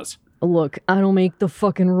grandmas? Look, I don't make the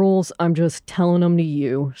fucking rules. I'm just telling them to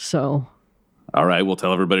you, so. All right, we'll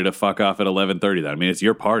tell everybody to fuck off at 11:30 then. I mean, it's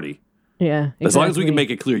your party. Yeah, exactly. As long as we can make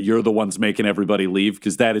it clear you're the ones making everybody leave,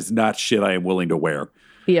 because that is not shit I am willing to wear.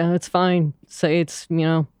 Yeah, it's fine. Say it's,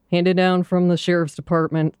 handed down from the sheriff's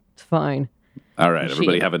department. It's fine. All right,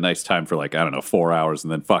 everybody have a nice time for 4 hours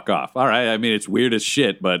and then fuck off. All right, I mean, it's weird as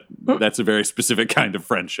shit, but that's a very specific kind of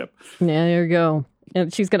friendship. Yeah, there you go.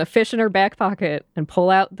 And she's going to fish in her back pocket and pull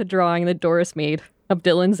out the drawing that Doris made of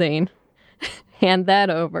Dylan Zane. Hand that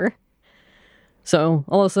over. So,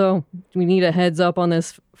 also, we need a heads up on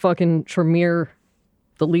this fucking Tremere,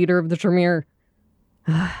 the leader of the Tremere.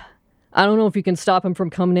 I don't know if you can stop him from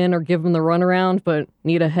coming in or give him the runaround, but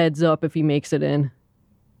need a heads up if he makes it in.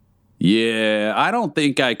 Yeah, I don't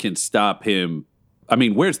think I can stop him. I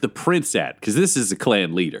mean, where's the prince at? Because this is a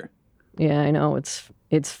clan leader. Yeah, I know.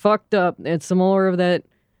 It's fucked up. It's some more of that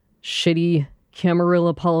shitty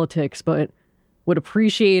Camarilla politics, but would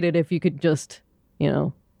appreciate it if you could just,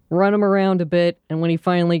 run him around a bit, and when he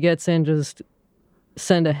finally gets in, just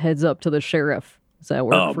send a heads up to the sheriff. Does that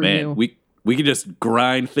work for you? We can just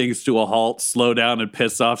grind things to a halt, slow down, and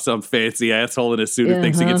piss off some fancy asshole in a suit who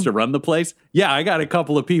thinks he gets to run the place. Yeah, I got a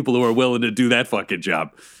couple of people who are willing to do that fucking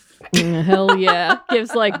job. Hell yeah.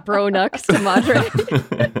 Gives bro knucks to Madre.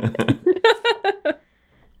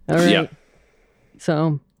 All right. Yeah.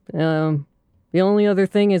 So, the only other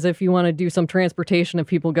thing is if you want to do some transportation, if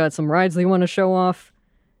people got some rides they want to show off,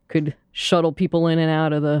 could shuttle people in and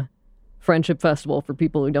out of the Friendship Festival for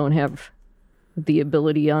people who don't have the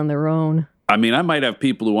ability on their own. I mean, I might have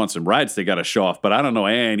people who want some rides they got to show off, but I don't know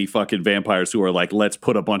any fucking vampires who are like, let's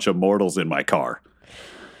put a bunch of mortals in my car.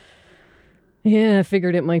 Yeah, I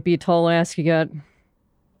figured it might be a tall ask. You got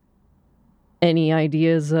any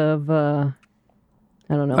ideas of, I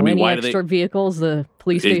don't know, any extra vehicles the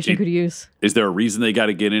police station could use? Is there a reason they got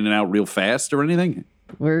to get in and out real fast or anything?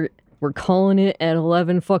 We're calling it at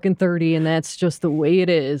 11:30, and that's just the way it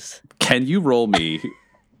is. Can you roll me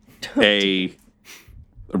a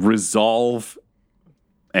resolve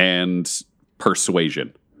and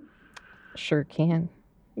persuasion. Sure can.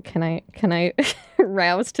 Can I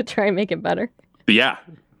rouse to try and make it better? Yeah.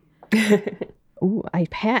 Ooh, I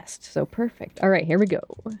passed, so perfect. All right, here we go.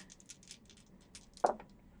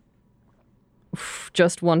 Oof,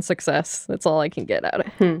 just one success. That's all I can get out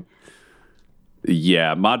of it.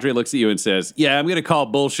 Yeah, Madre looks at you and says, yeah, I'm going to call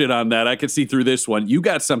bullshit on that. I can see through this one. You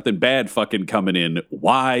got something bad fucking coming in.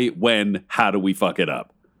 Why, when, how do we fuck it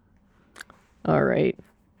up? All right.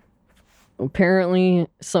 Apparently,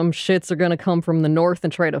 some shits are going to come from the north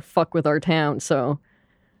and try to fuck with our town, so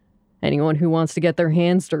anyone who wants to get their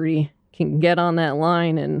hands dirty can get on that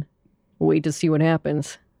line and wait to see what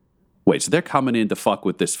happens. Wait, so they're coming in to fuck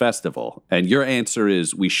with this festival, and your answer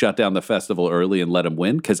is we shut down the festival early and let them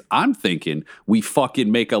win? Because I'm thinking we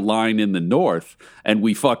fucking make a line in the north, and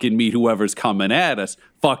we fucking meet whoever's coming at us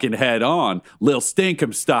fucking head on, Lil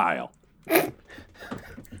Stinkum style.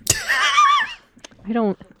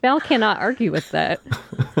 Val cannot argue with that.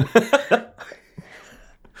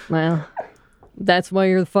 Well, that's why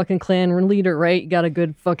you're the fucking clan leader, right? You got a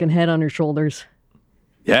good fucking head on your shoulders.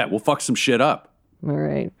 Yeah, we'll fuck some shit up. All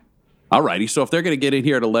right. Alrighty, so if they're going to get in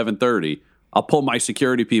here at 11:30, I'll pull my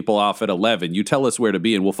security people off at 11. You tell us where to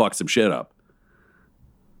be and we'll fuck some shit up.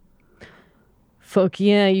 Fuck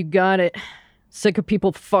yeah, you got it. Sick of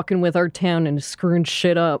people fucking with our town and screwing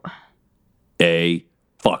shit up. A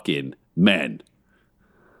fucking men.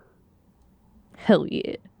 Hell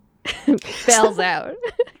yeah. Val's out.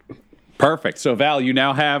 Perfect. So Val, you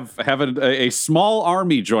now have a small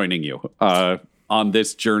army joining you on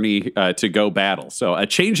this journey to go battle. So a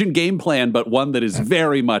change in game plan, but one that is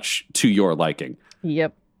very much to your liking.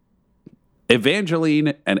 Yep.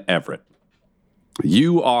 Evangeline and Everett,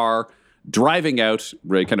 you are driving out,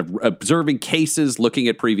 kind of observing cases, looking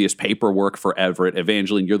at previous paperwork for Everett.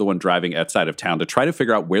 Evangeline, you're the one driving outside of town to try to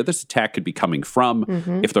figure out where this attack could be coming from,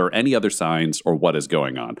 if there are any other signs, or what is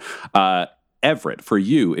going on. Everett, for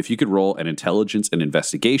you, if you could roll an intelligence and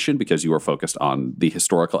investigation, because you are focused on the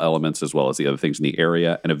historical elements as well as the other things in the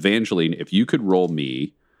area. And Evangeline, if you could roll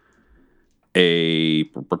me a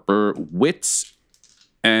wits,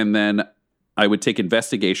 and then I would take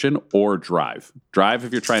investigation or drive. Drive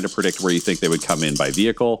if you're trying to predict where you think they would come in by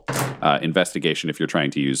vehicle. Investigation if you're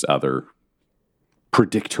trying to use other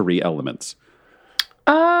predictory elements.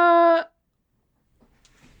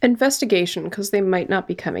 Investigation, because they might not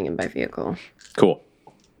be coming in by vehicle. Cool.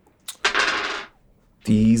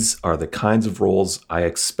 These are the kinds of rolls I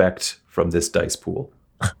expect from this dice pool.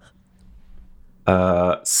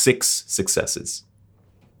 6 successes.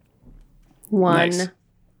 1. Nice.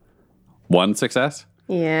 1 success?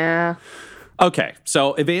 Yeah. Okay,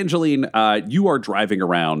 so Evangeline, you are driving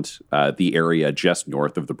around the area just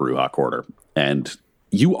north of the Brujah Quarter, and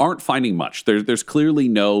you aren't finding much. There's clearly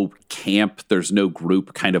no camp. There's no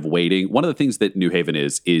group kind of waiting. One of the things that New Haven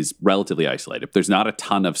is relatively isolated. There's not a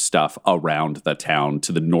ton of stuff around the town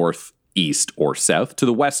to the northeast or south. To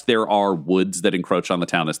the west, there are woods that encroach on the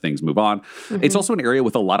town as things move on. It's also an area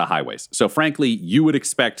with a lot of highways. So frankly, you would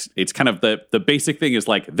expect, it's kind of the basic thing is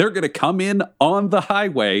like, they're going to come in on the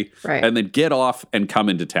highway and then get off and come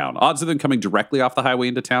into town. Odds of them coming directly off the highway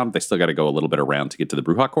into town, they still got to go a little bit around to get to the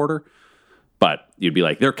Brujah Quarter. But you'd be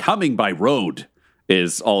like, they're coming by road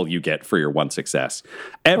is all you get for your 1 success.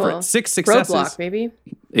 Everett, 6 successes roadblock, maybe.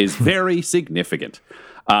 is very significant.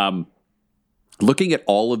 Looking at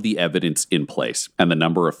all of the evidence in place and the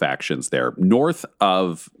number of factions there, north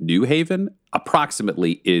of New Haven,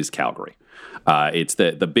 approximately is Calgary. It's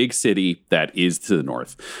the big city that is to the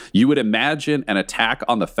north. You would imagine an attack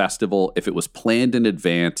on the festival if it was planned in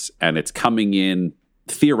advance and it's coming in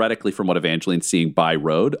theoretically, from what Evangeline's seeing by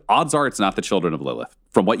road. Odds are it's not the Children of Lilith.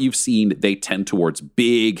 From what you've seen, they tend towards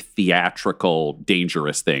big, theatrical,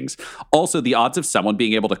 dangerous things. Also, the odds of someone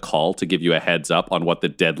being able to call to give you a heads up on what the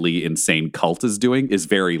deadly, insane cult is doing is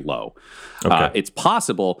very low. Okay. It's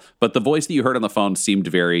possible, but the voice that you heard on the phone seemed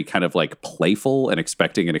very kind of like playful and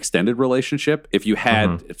expecting an extended relationship. If you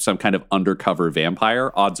had some kind of undercover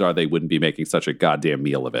vampire, odds are they wouldn't be making such a goddamn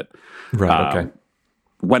meal of it. Right, okay.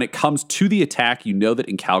 When it comes to the attack, you know that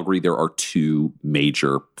in Calgary there are 2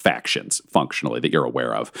 major factions functionally that you're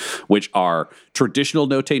aware of, which are traditional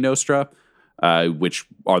Notte Nostra, which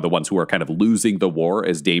are the ones who are kind of losing the war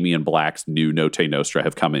as Damian Black's new Notte Nostra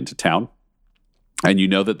have come into town. And you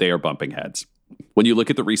know that they are bumping heads. When you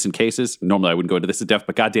look at the recent cases, normally I wouldn't go into this in depth,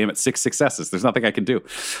 but goddamn it, 6 successes. There's nothing I can do.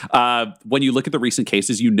 When you look at the recent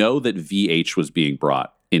cases, you know that VH was being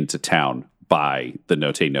brought into town by the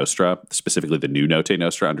Notte Nostra, specifically the new Notte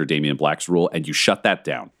Nostra under Damian Black's rule, and you shut that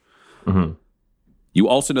down. You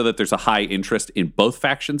also know that there's a high interest in both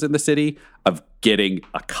factions in the city of getting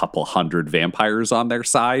a couple hundred vampires on their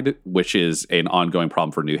side, which is an ongoing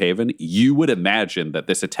problem for New Haven. You would imagine that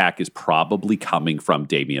this attack is probably coming from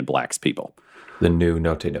Damian Black's people. The new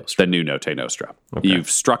Notte Nostra. The new Notte Nostra. Okay. You've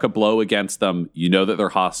struck a blow against them. You know that they're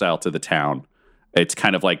hostile to the town. It's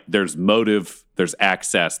kind of like there's motive, there's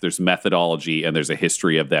access, there's methodology, and there's a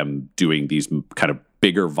history of them doing these kind of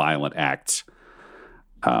bigger violent acts.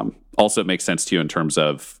 Also, it makes sense to you in terms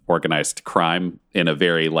of organized crime in a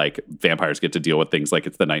very like vampires get to deal with things like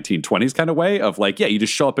it's the 1920s kind of way of like, yeah, you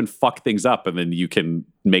just show up and fuck things up and then you can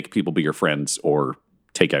make people be your friends or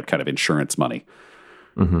take out kind of insurance money.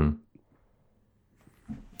 Mm-hmm.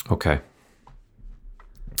 Okay.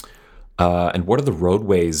 And what are the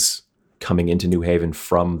roadways coming into New Haven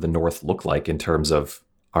from the north look like in terms of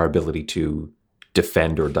our ability to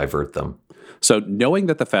defend or divert them? So knowing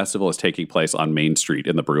that the festival is taking place on Main Street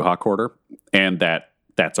in the Brujah Quarter and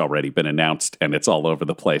that's already been announced and it's all over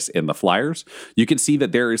the place in the flyers, you can see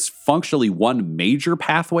that there is functionally one major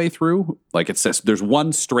pathway through. Like it says, there's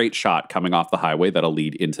one straight shot coming off the highway that'll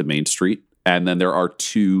lead into Main Street. And then there are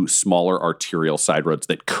two smaller arterial side roads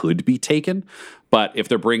that could be taken. But if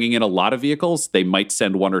they're bringing in a lot of vehicles, they might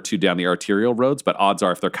send one or two down the arterial roads. But odds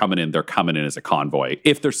are if they're coming in as a convoy,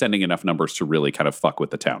 if they're sending enough numbers to really kind of fuck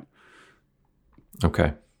with the town.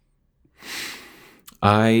 Okay.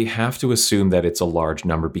 I have to assume that it's a large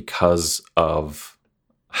number because of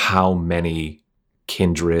how many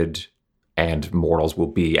kindred and mortals will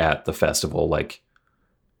be at the festival. Like,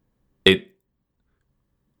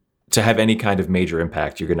 to have any kind of major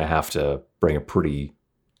impact, you're going to have to bring a pretty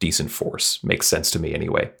decent force. Makes sense to me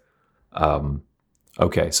anyway.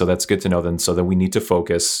 Okay, so that's good to know then. So then we need to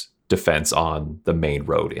focus defense on the main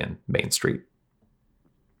road in Main Street.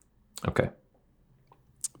 Okay.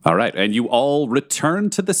 All right, and you all return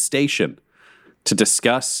to the station to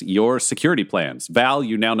discuss your security plans. Val,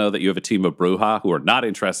 you now know that you have a team of Brujah who are not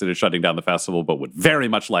interested in shutting down the festival, but would very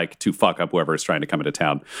much like to fuck up whoever is trying to come into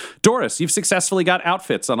town. Doris, you've successfully got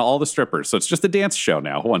outfits on all the strippers, so it's just a dance show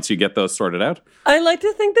now once you get those sorted out. I like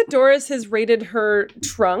to think that Doris has rated her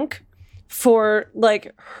trunk for,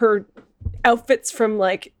 like, her outfits from,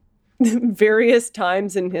 like, various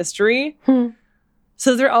times in history.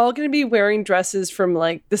 So they're all going to be wearing dresses from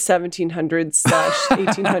like the 1700s /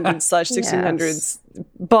 1800s / 1600s,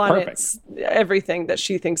 bonnets, everything that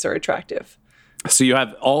she thinks are attractive. So you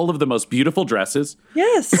have all of the most beautiful dresses.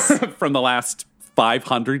 Yes. From the last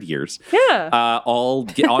 500 years. Yeah. All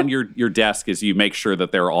on your desk as you make sure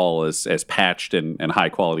that they're all as patched and high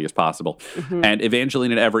quality as possible. Mm-hmm. And Evangeline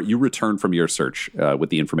and Everett, you return from your search with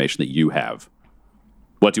the information that you have.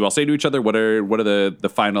 What do you all say to each other? What are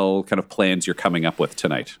the final kind of plans you're coming up with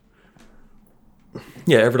tonight?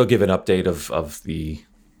 Yeah, Everett will give an update of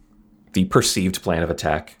the perceived plan of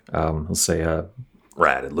attack. He'll say,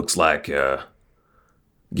 right, it looks like,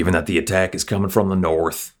 given that the attack is coming from the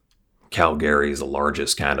north, Calgary is the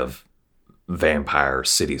largest kind of vampire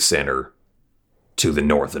city center to the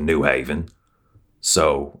north of New Haven.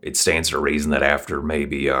 So it stands to reason that after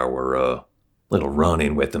maybe our little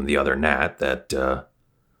run-in with them the other night, that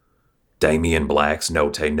Damian Black's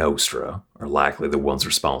Notte Nostra are likely the ones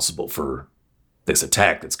responsible for this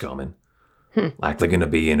attack that's coming. Likely going to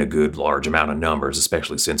be in a good large amount of numbers,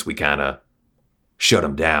 especially since we kind of shut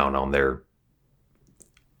them down on their,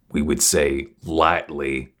 we would say,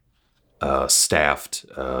 lightly staffed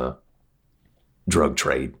drug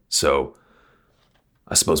trade. So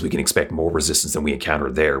I suppose we can expect more resistance than we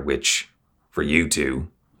encountered there, which for you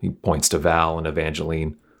two, he points to Val and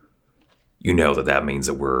Evangeline, you know that means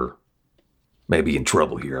that we're maybe in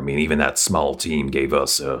trouble here. I mean, even that small team gave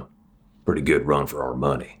us a pretty good run for our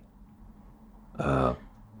money. So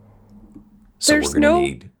there's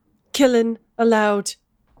no killing allowed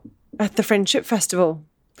at the Friendship Festival,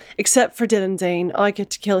 except for Dylan Zane. I get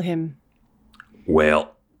to kill him.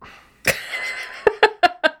 Well,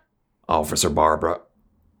 Officer Barbara,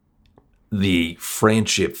 the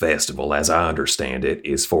Friendship Festival, as I understand it,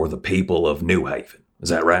 is for the people of New Haven. Is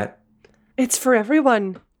that right? It's for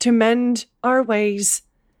everyone to mend our ways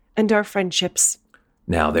and our friendships.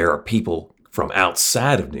 Now, there are people from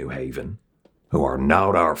outside of New Haven who are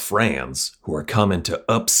not our friends, who are coming to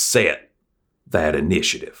upset that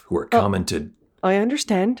initiative, who are coming to... I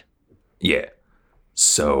understand. Yeah.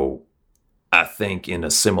 So I think in a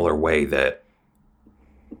similar way that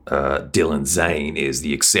Dylan Zane is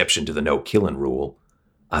the exception to the no-killing rule,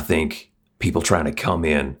 I think people trying to come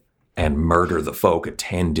in and murder the folk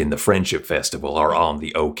attending the Friendship Festival are on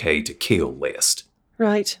the okay to kill list.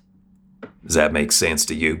 Right. Does that make sense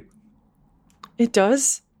to you? It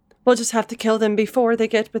does. We'll just have to kill them before they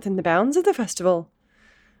get within the bounds of the festival.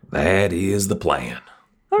 That is the plan.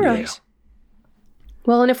 All right. Yeah.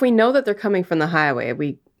 Well, and if we know that they're coming from the highway,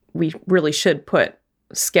 we really should put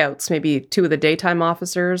scouts, maybe 2 of the daytime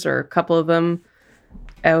officers or a couple of them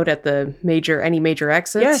out at any major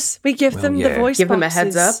exits. Yes, we give them the voice Give them a boxes.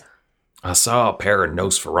 heads up. I saw a pair of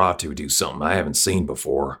Nosferatu do something I haven't seen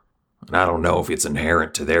before. And I don't know if it's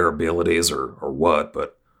inherent to their abilities or what,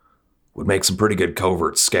 but would make some pretty good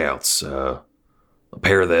covert scouts. A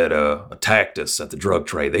pair that attacked us at the drug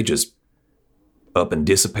trade, they just up and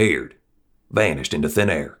disappeared. Vanished into thin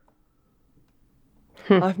air.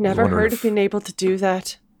 I've never wondering heard if- of being able to do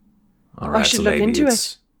that. All right, should so look maybe into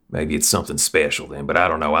it's, maybe it's something special then, but I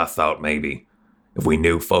don't know. I thought maybe if we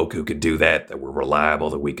knew folk who could do that were reliable,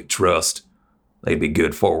 that we could trust, they'd be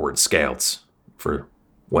good forward scouts for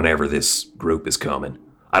whenever this group is coming.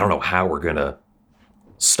 I don't know how we're going to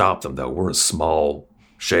stop them, though. We're a small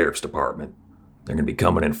sheriff's department. They're going to be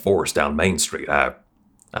coming in force down Main Street, I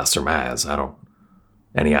surmise.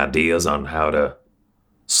 Any ideas on how to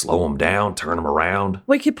slow them down, turn them around?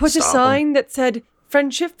 We could put a Stop 'em? sign that said,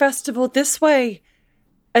 Friendship Festival this way,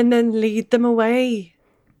 and then lead them away.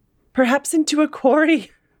 Perhaps into a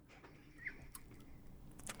quarry.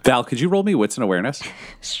 Val, could you roll me wits and awareness?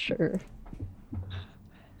 Sure.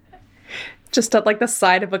 Just at like the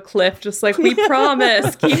side of a cliff, just like, we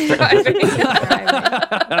promise, keep driving.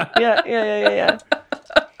 Yeah.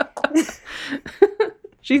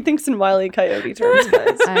 She thinks in Wile E. Coyote terms,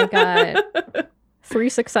 guys. I got 3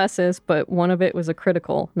 successes, but one of it was a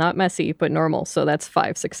critical. Not messy, but normal. So that's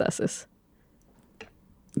 5 successes.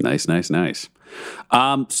 Nice.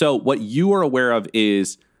 So what you are aware of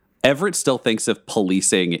is Everett still thinks of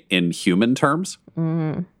policing in human terms.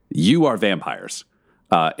 You are vampires.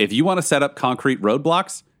 If you want to set up concrete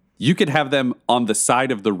roadblocks, you could have them on the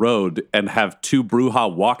side of the road and have 2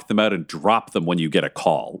 Brujah walk them out and drop them when you get a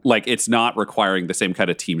call. Like, it's not requiring the same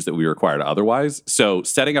kind of teams that we required otherwise. So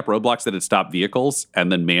setting up roadblocks that would stop vehicles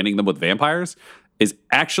and then manning them with vampires is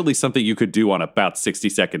actually something you could do on about 60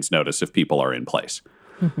 seconds notice if people are in place.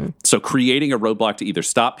 So creating a roadblock to either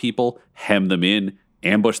stop people, hem them in,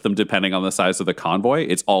 ambush them depending on the size of the convoy,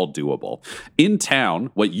 it's all doable. In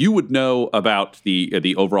town, what you would know about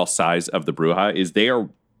the overall size of the Brujah is they are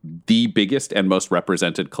the biggest and most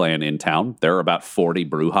represented clan in town. There are about 40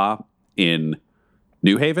 Brujah in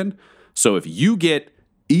New Haven. So if you get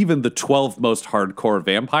even the 12 most hardcore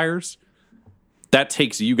vampires, that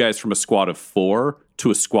takes you guys from a squad of 4 to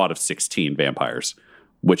a squad of 16 vampires,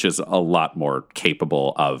 which is a lot more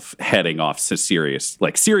capable of heading off serious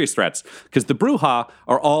threats. Because the Brujah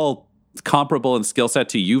are all comparable in skill set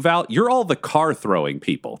to you, Val. You're all the car throwing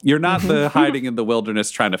people. You're not the hiding in the wilderness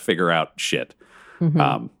trying to figure out shit.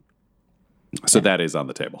 So that is on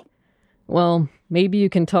the table. Well, maybe you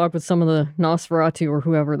can talk with some of the Nosferatu or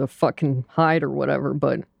whoever the fuck can hide or whatever,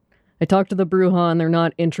 but I talked to the Brujah and they're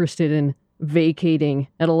not interested in vacating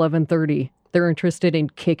at 11:30. They're interested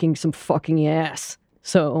in kicking some fucking ass.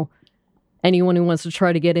 So anyone who wants to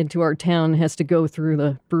try to get into our town has to go through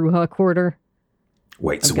the Brujah quarter.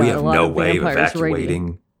 Wait, so I've we got have a lot no of way of vampires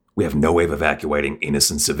evacuating? We have no way of evacuating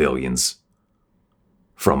innocent civilians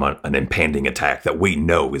from an impending attack that we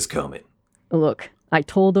know is coming. Look, I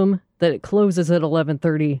told them that it closes at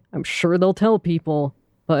 11:30. I'm sure they'll tell people,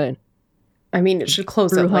 but I mean, it should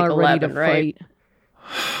close at like Brujah ready to 11, right? fight.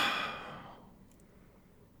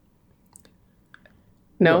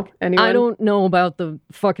 No? Look, Anyone? I don't know about the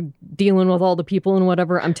fucking dealing with all the people and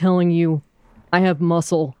whatever. I'm telling you, I have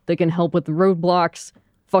muscle that can help with the roadblocks,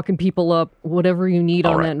 fucking people up, whatever you need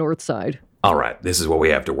All on right. that north side. All right, this is what we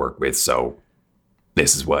have to work with, so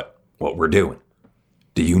this is what we're doing.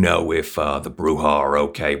 Do you know if the Brujah are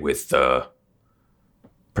okay with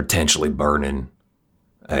potentially burning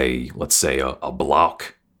let's say a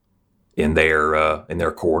block in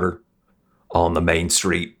their quarter on the main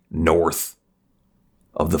street north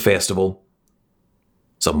of the festival?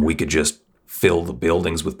 Something we could just fill the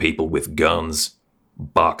buildings with people with guns,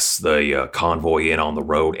 box the convoy in on the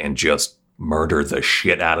road, and just murder the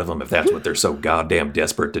shit out of them if that's what they're so goddamn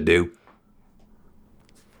desperate to do?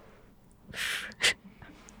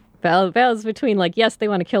 Val's between yes, they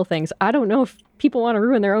want to kill things. I don't know if people want to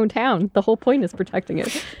ruin their own town. The whole point is protecting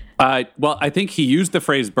it. Well, I think he used the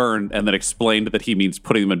phrase burn and then explained that he means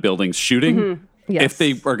putting them in buildings, shooting. Yes. If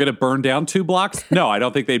they are going to burn down 2 blocks, no, I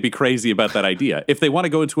don't think they'd be crazy about that idea. If they want to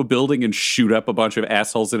go into a building and shoot up a bunch of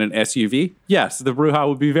assholes in an SUV, yes, the Brujah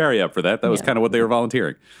would be very up for that. That was kind of what they were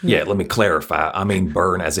volunteering. Yeah, let me clarify. I mean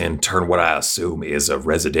burn as in turn what I assume is a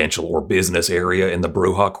residential or business area in the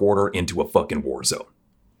Brujah quarter into a fucking war zone.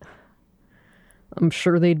 I'm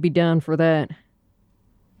sure they'd be down for that.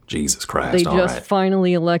 Jesus Christ. They all just right.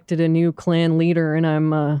 finally elected a new clan leader, and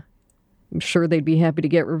I'm sure they'd be happy to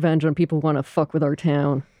get revenge on people who want to fuck with our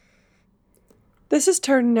town. This is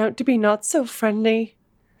turning out to be not so friendly.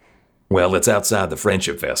 Well, it's outside the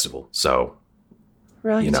Friendship Festival, so,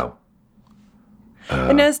 Right. you know.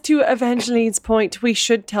 And as to Evangeline's point, we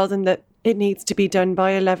should tell them that it needs to be done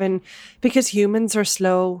by 11 because humans are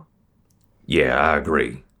slow. Yeah, I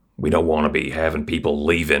agree. We don't want to be having people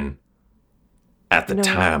leaving at the No.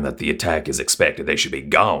 time that the attack is expected. They should be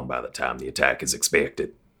gone by the time the attack is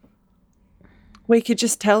expected. We could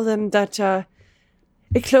just tell them that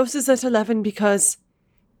it closes at 11 because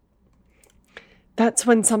that's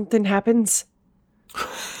when something happens.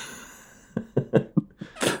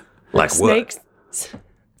 Like Snakes. what?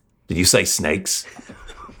 Did you say snakes?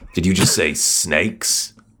 Did you just say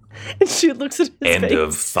snakes? And she looks at his End face.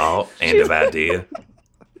 of thought, end of idea.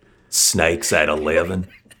 Snakes at 11.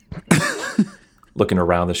 Looking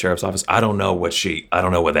around the sheriff's office. I don't know what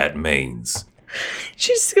that means.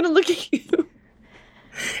 She's just going to look at you.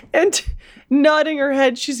 And nodding her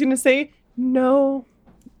head, she's going to say, no.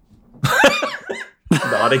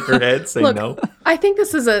 Nodding her head, saying Look, no. I think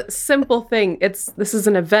this is a simple thing. This is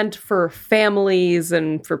an event for families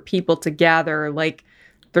and for people to gather. Like,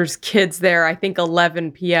 there's kids there. I think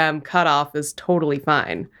 11 p.m. cutoff is totally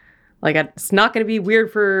fine. Like, it's not going to be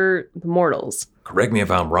weird for the mortals. Correct me if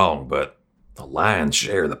I'm wrong, but the lion's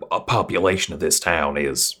share of the population of this town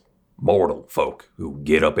is mortal folk who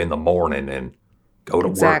get up in the morning and go to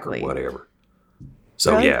Exactly. work or whatever.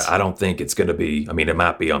 So Right. yeah, I don't think it's going to be, I mean, it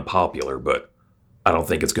might be unpopular, but I don't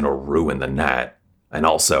think it's going to ruin the night. And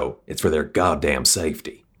also, it's for their goddamn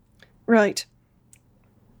safety. Right.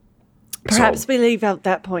 Perhaps So- we leave out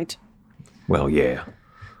that point. Well, yeah.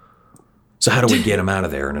 So how do we get them out of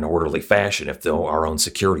there in an orderly fashion if our own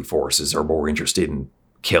security forces are more interested in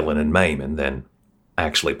killing and maiming than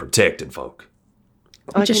actually protecting folk?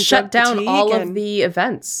 I Just can shut drink the down tea all again. of the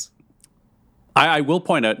events. I will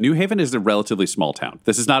point out, New Haven is a relatively small town.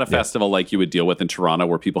 This is not a festival like you would deal with in Toronto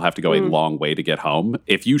where people have to go a long way to get home.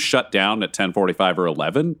 If you shut down at 10:45 or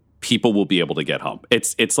 11, people will be able to get home.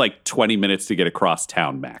 It's like 20 minutes to get across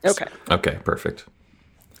town max. Okay, perfect.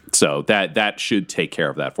 So that should take care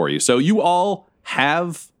of that for you. So you all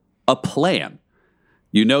have a plan.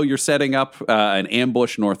 You know you're setting up an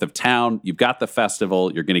ambush north of town. You've got the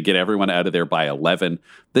festival. You're going to get everyone out of there by 11.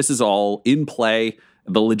 This is all in play.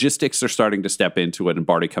 The logistics are starting to step into it, and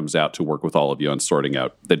Barty comes out to work with all of you on sorting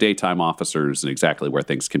out the daytime officers and exactly where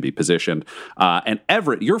things can be positioned. And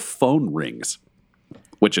Everett, your phone rings,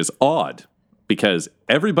 which is odd because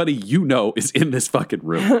everybody you know is in this fucking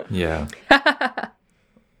room. Yeah.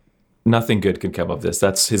 Nothing good can come of this.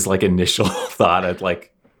 That's his initial thought at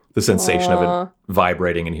the sensation of it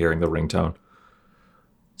vibrating and hearing the ringtone.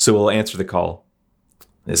 So we'll answer the call.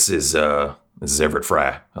 This is Everett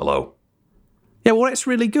Fry. Hello. Yeah, well, that's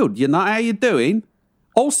really good. You know, how you doing?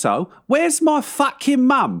 Also, where's my fucking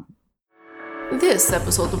mum? This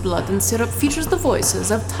episode of Blood and Syrup features the voices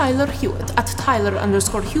of Tyler Hewitt at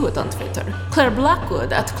Tyler_Hewitt on Twitter, Claire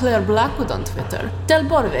Blackwood at Claire Blackwood on Twitter, Del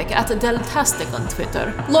Borvik at Deltastic on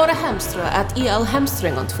Twitter, Laura Hamstra at EL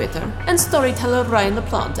Hamstring on Twitter, and storyteller Ryan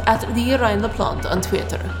LaPlante at the Ryan LaPlante on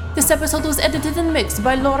Twitter. This episode was edited and mixed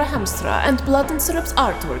by Laura Hamstra, and Blood and Syrup's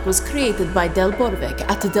artwork was created by Del Borvik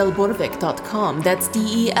at delborvik.com. That's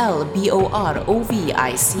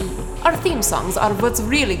DELBOROVIC. Our theme songs are What's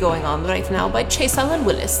Really Going On Right Now by Chase Allen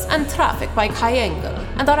Willis and Traffic by Kai Engel,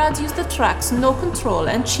 and our ads use the tracks No Control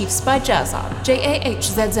and Chiefs by Jazzar,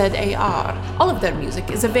 JAHZZAR. All of their music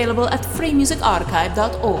is available at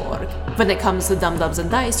freemusicarchive.org. When it comes to Dum Dums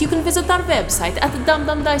and Dice, you can visit our website at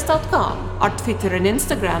dumdumdice.com, our Twitter and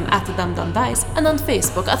Instagram at dumdumdice, and on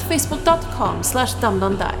Facebook at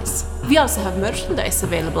facebook.com/dumdumdice. We also have merchandise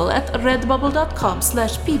available at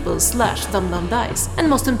redbubble.com/people/dumdumdice. And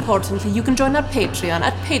most importantly, you can join our Patreon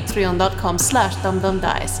at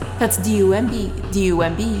patreon.com/dumdumdice. That's DUMBDICE.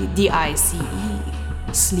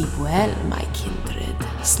 Sleep well, my kindred.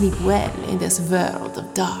 Sleep well in this world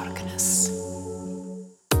of darkness.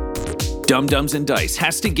 Dum Dums and Dice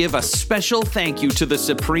has to give a special thank you to the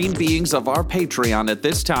supreme beings of our Patreon at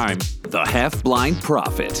this time. The Half-Blind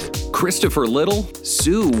Prophet, Christopher Little,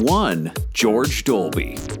 Sue One, George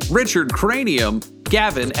Dolby, Richard Cranium,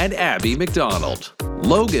 Gavin and Abby McDonald,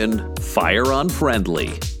 Logan, Fire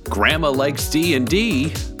Unfriendly, Grandma Likes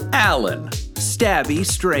D&D, Alan, Stabby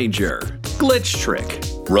Stranger, Glitch Trick,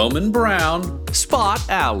 Roman Brown, Spot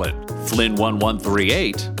Allen,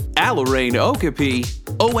 Flynn1138, Alarain Okapi,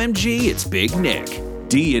 OMG, it's Big Nick,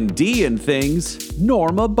 D&D and Things,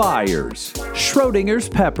 Norma Byers, Schrodinger's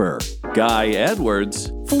Pepper, Guy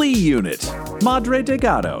Edwards, Flea Unit, Madre de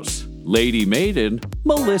Gatos, Lady Maiden,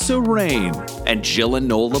 Melissa Rain, and Jill and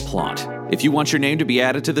Noel LaPlante. If you want your name to be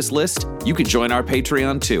added to this list, you can join our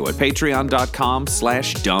Patreon too at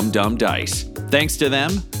patreon.com/dumdumdice. Thanks to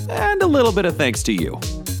them, and a little bit of thanks to you.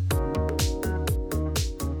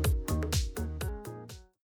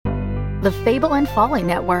 The Fable and Folly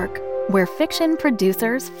Network, where fiction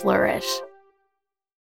producers flourish.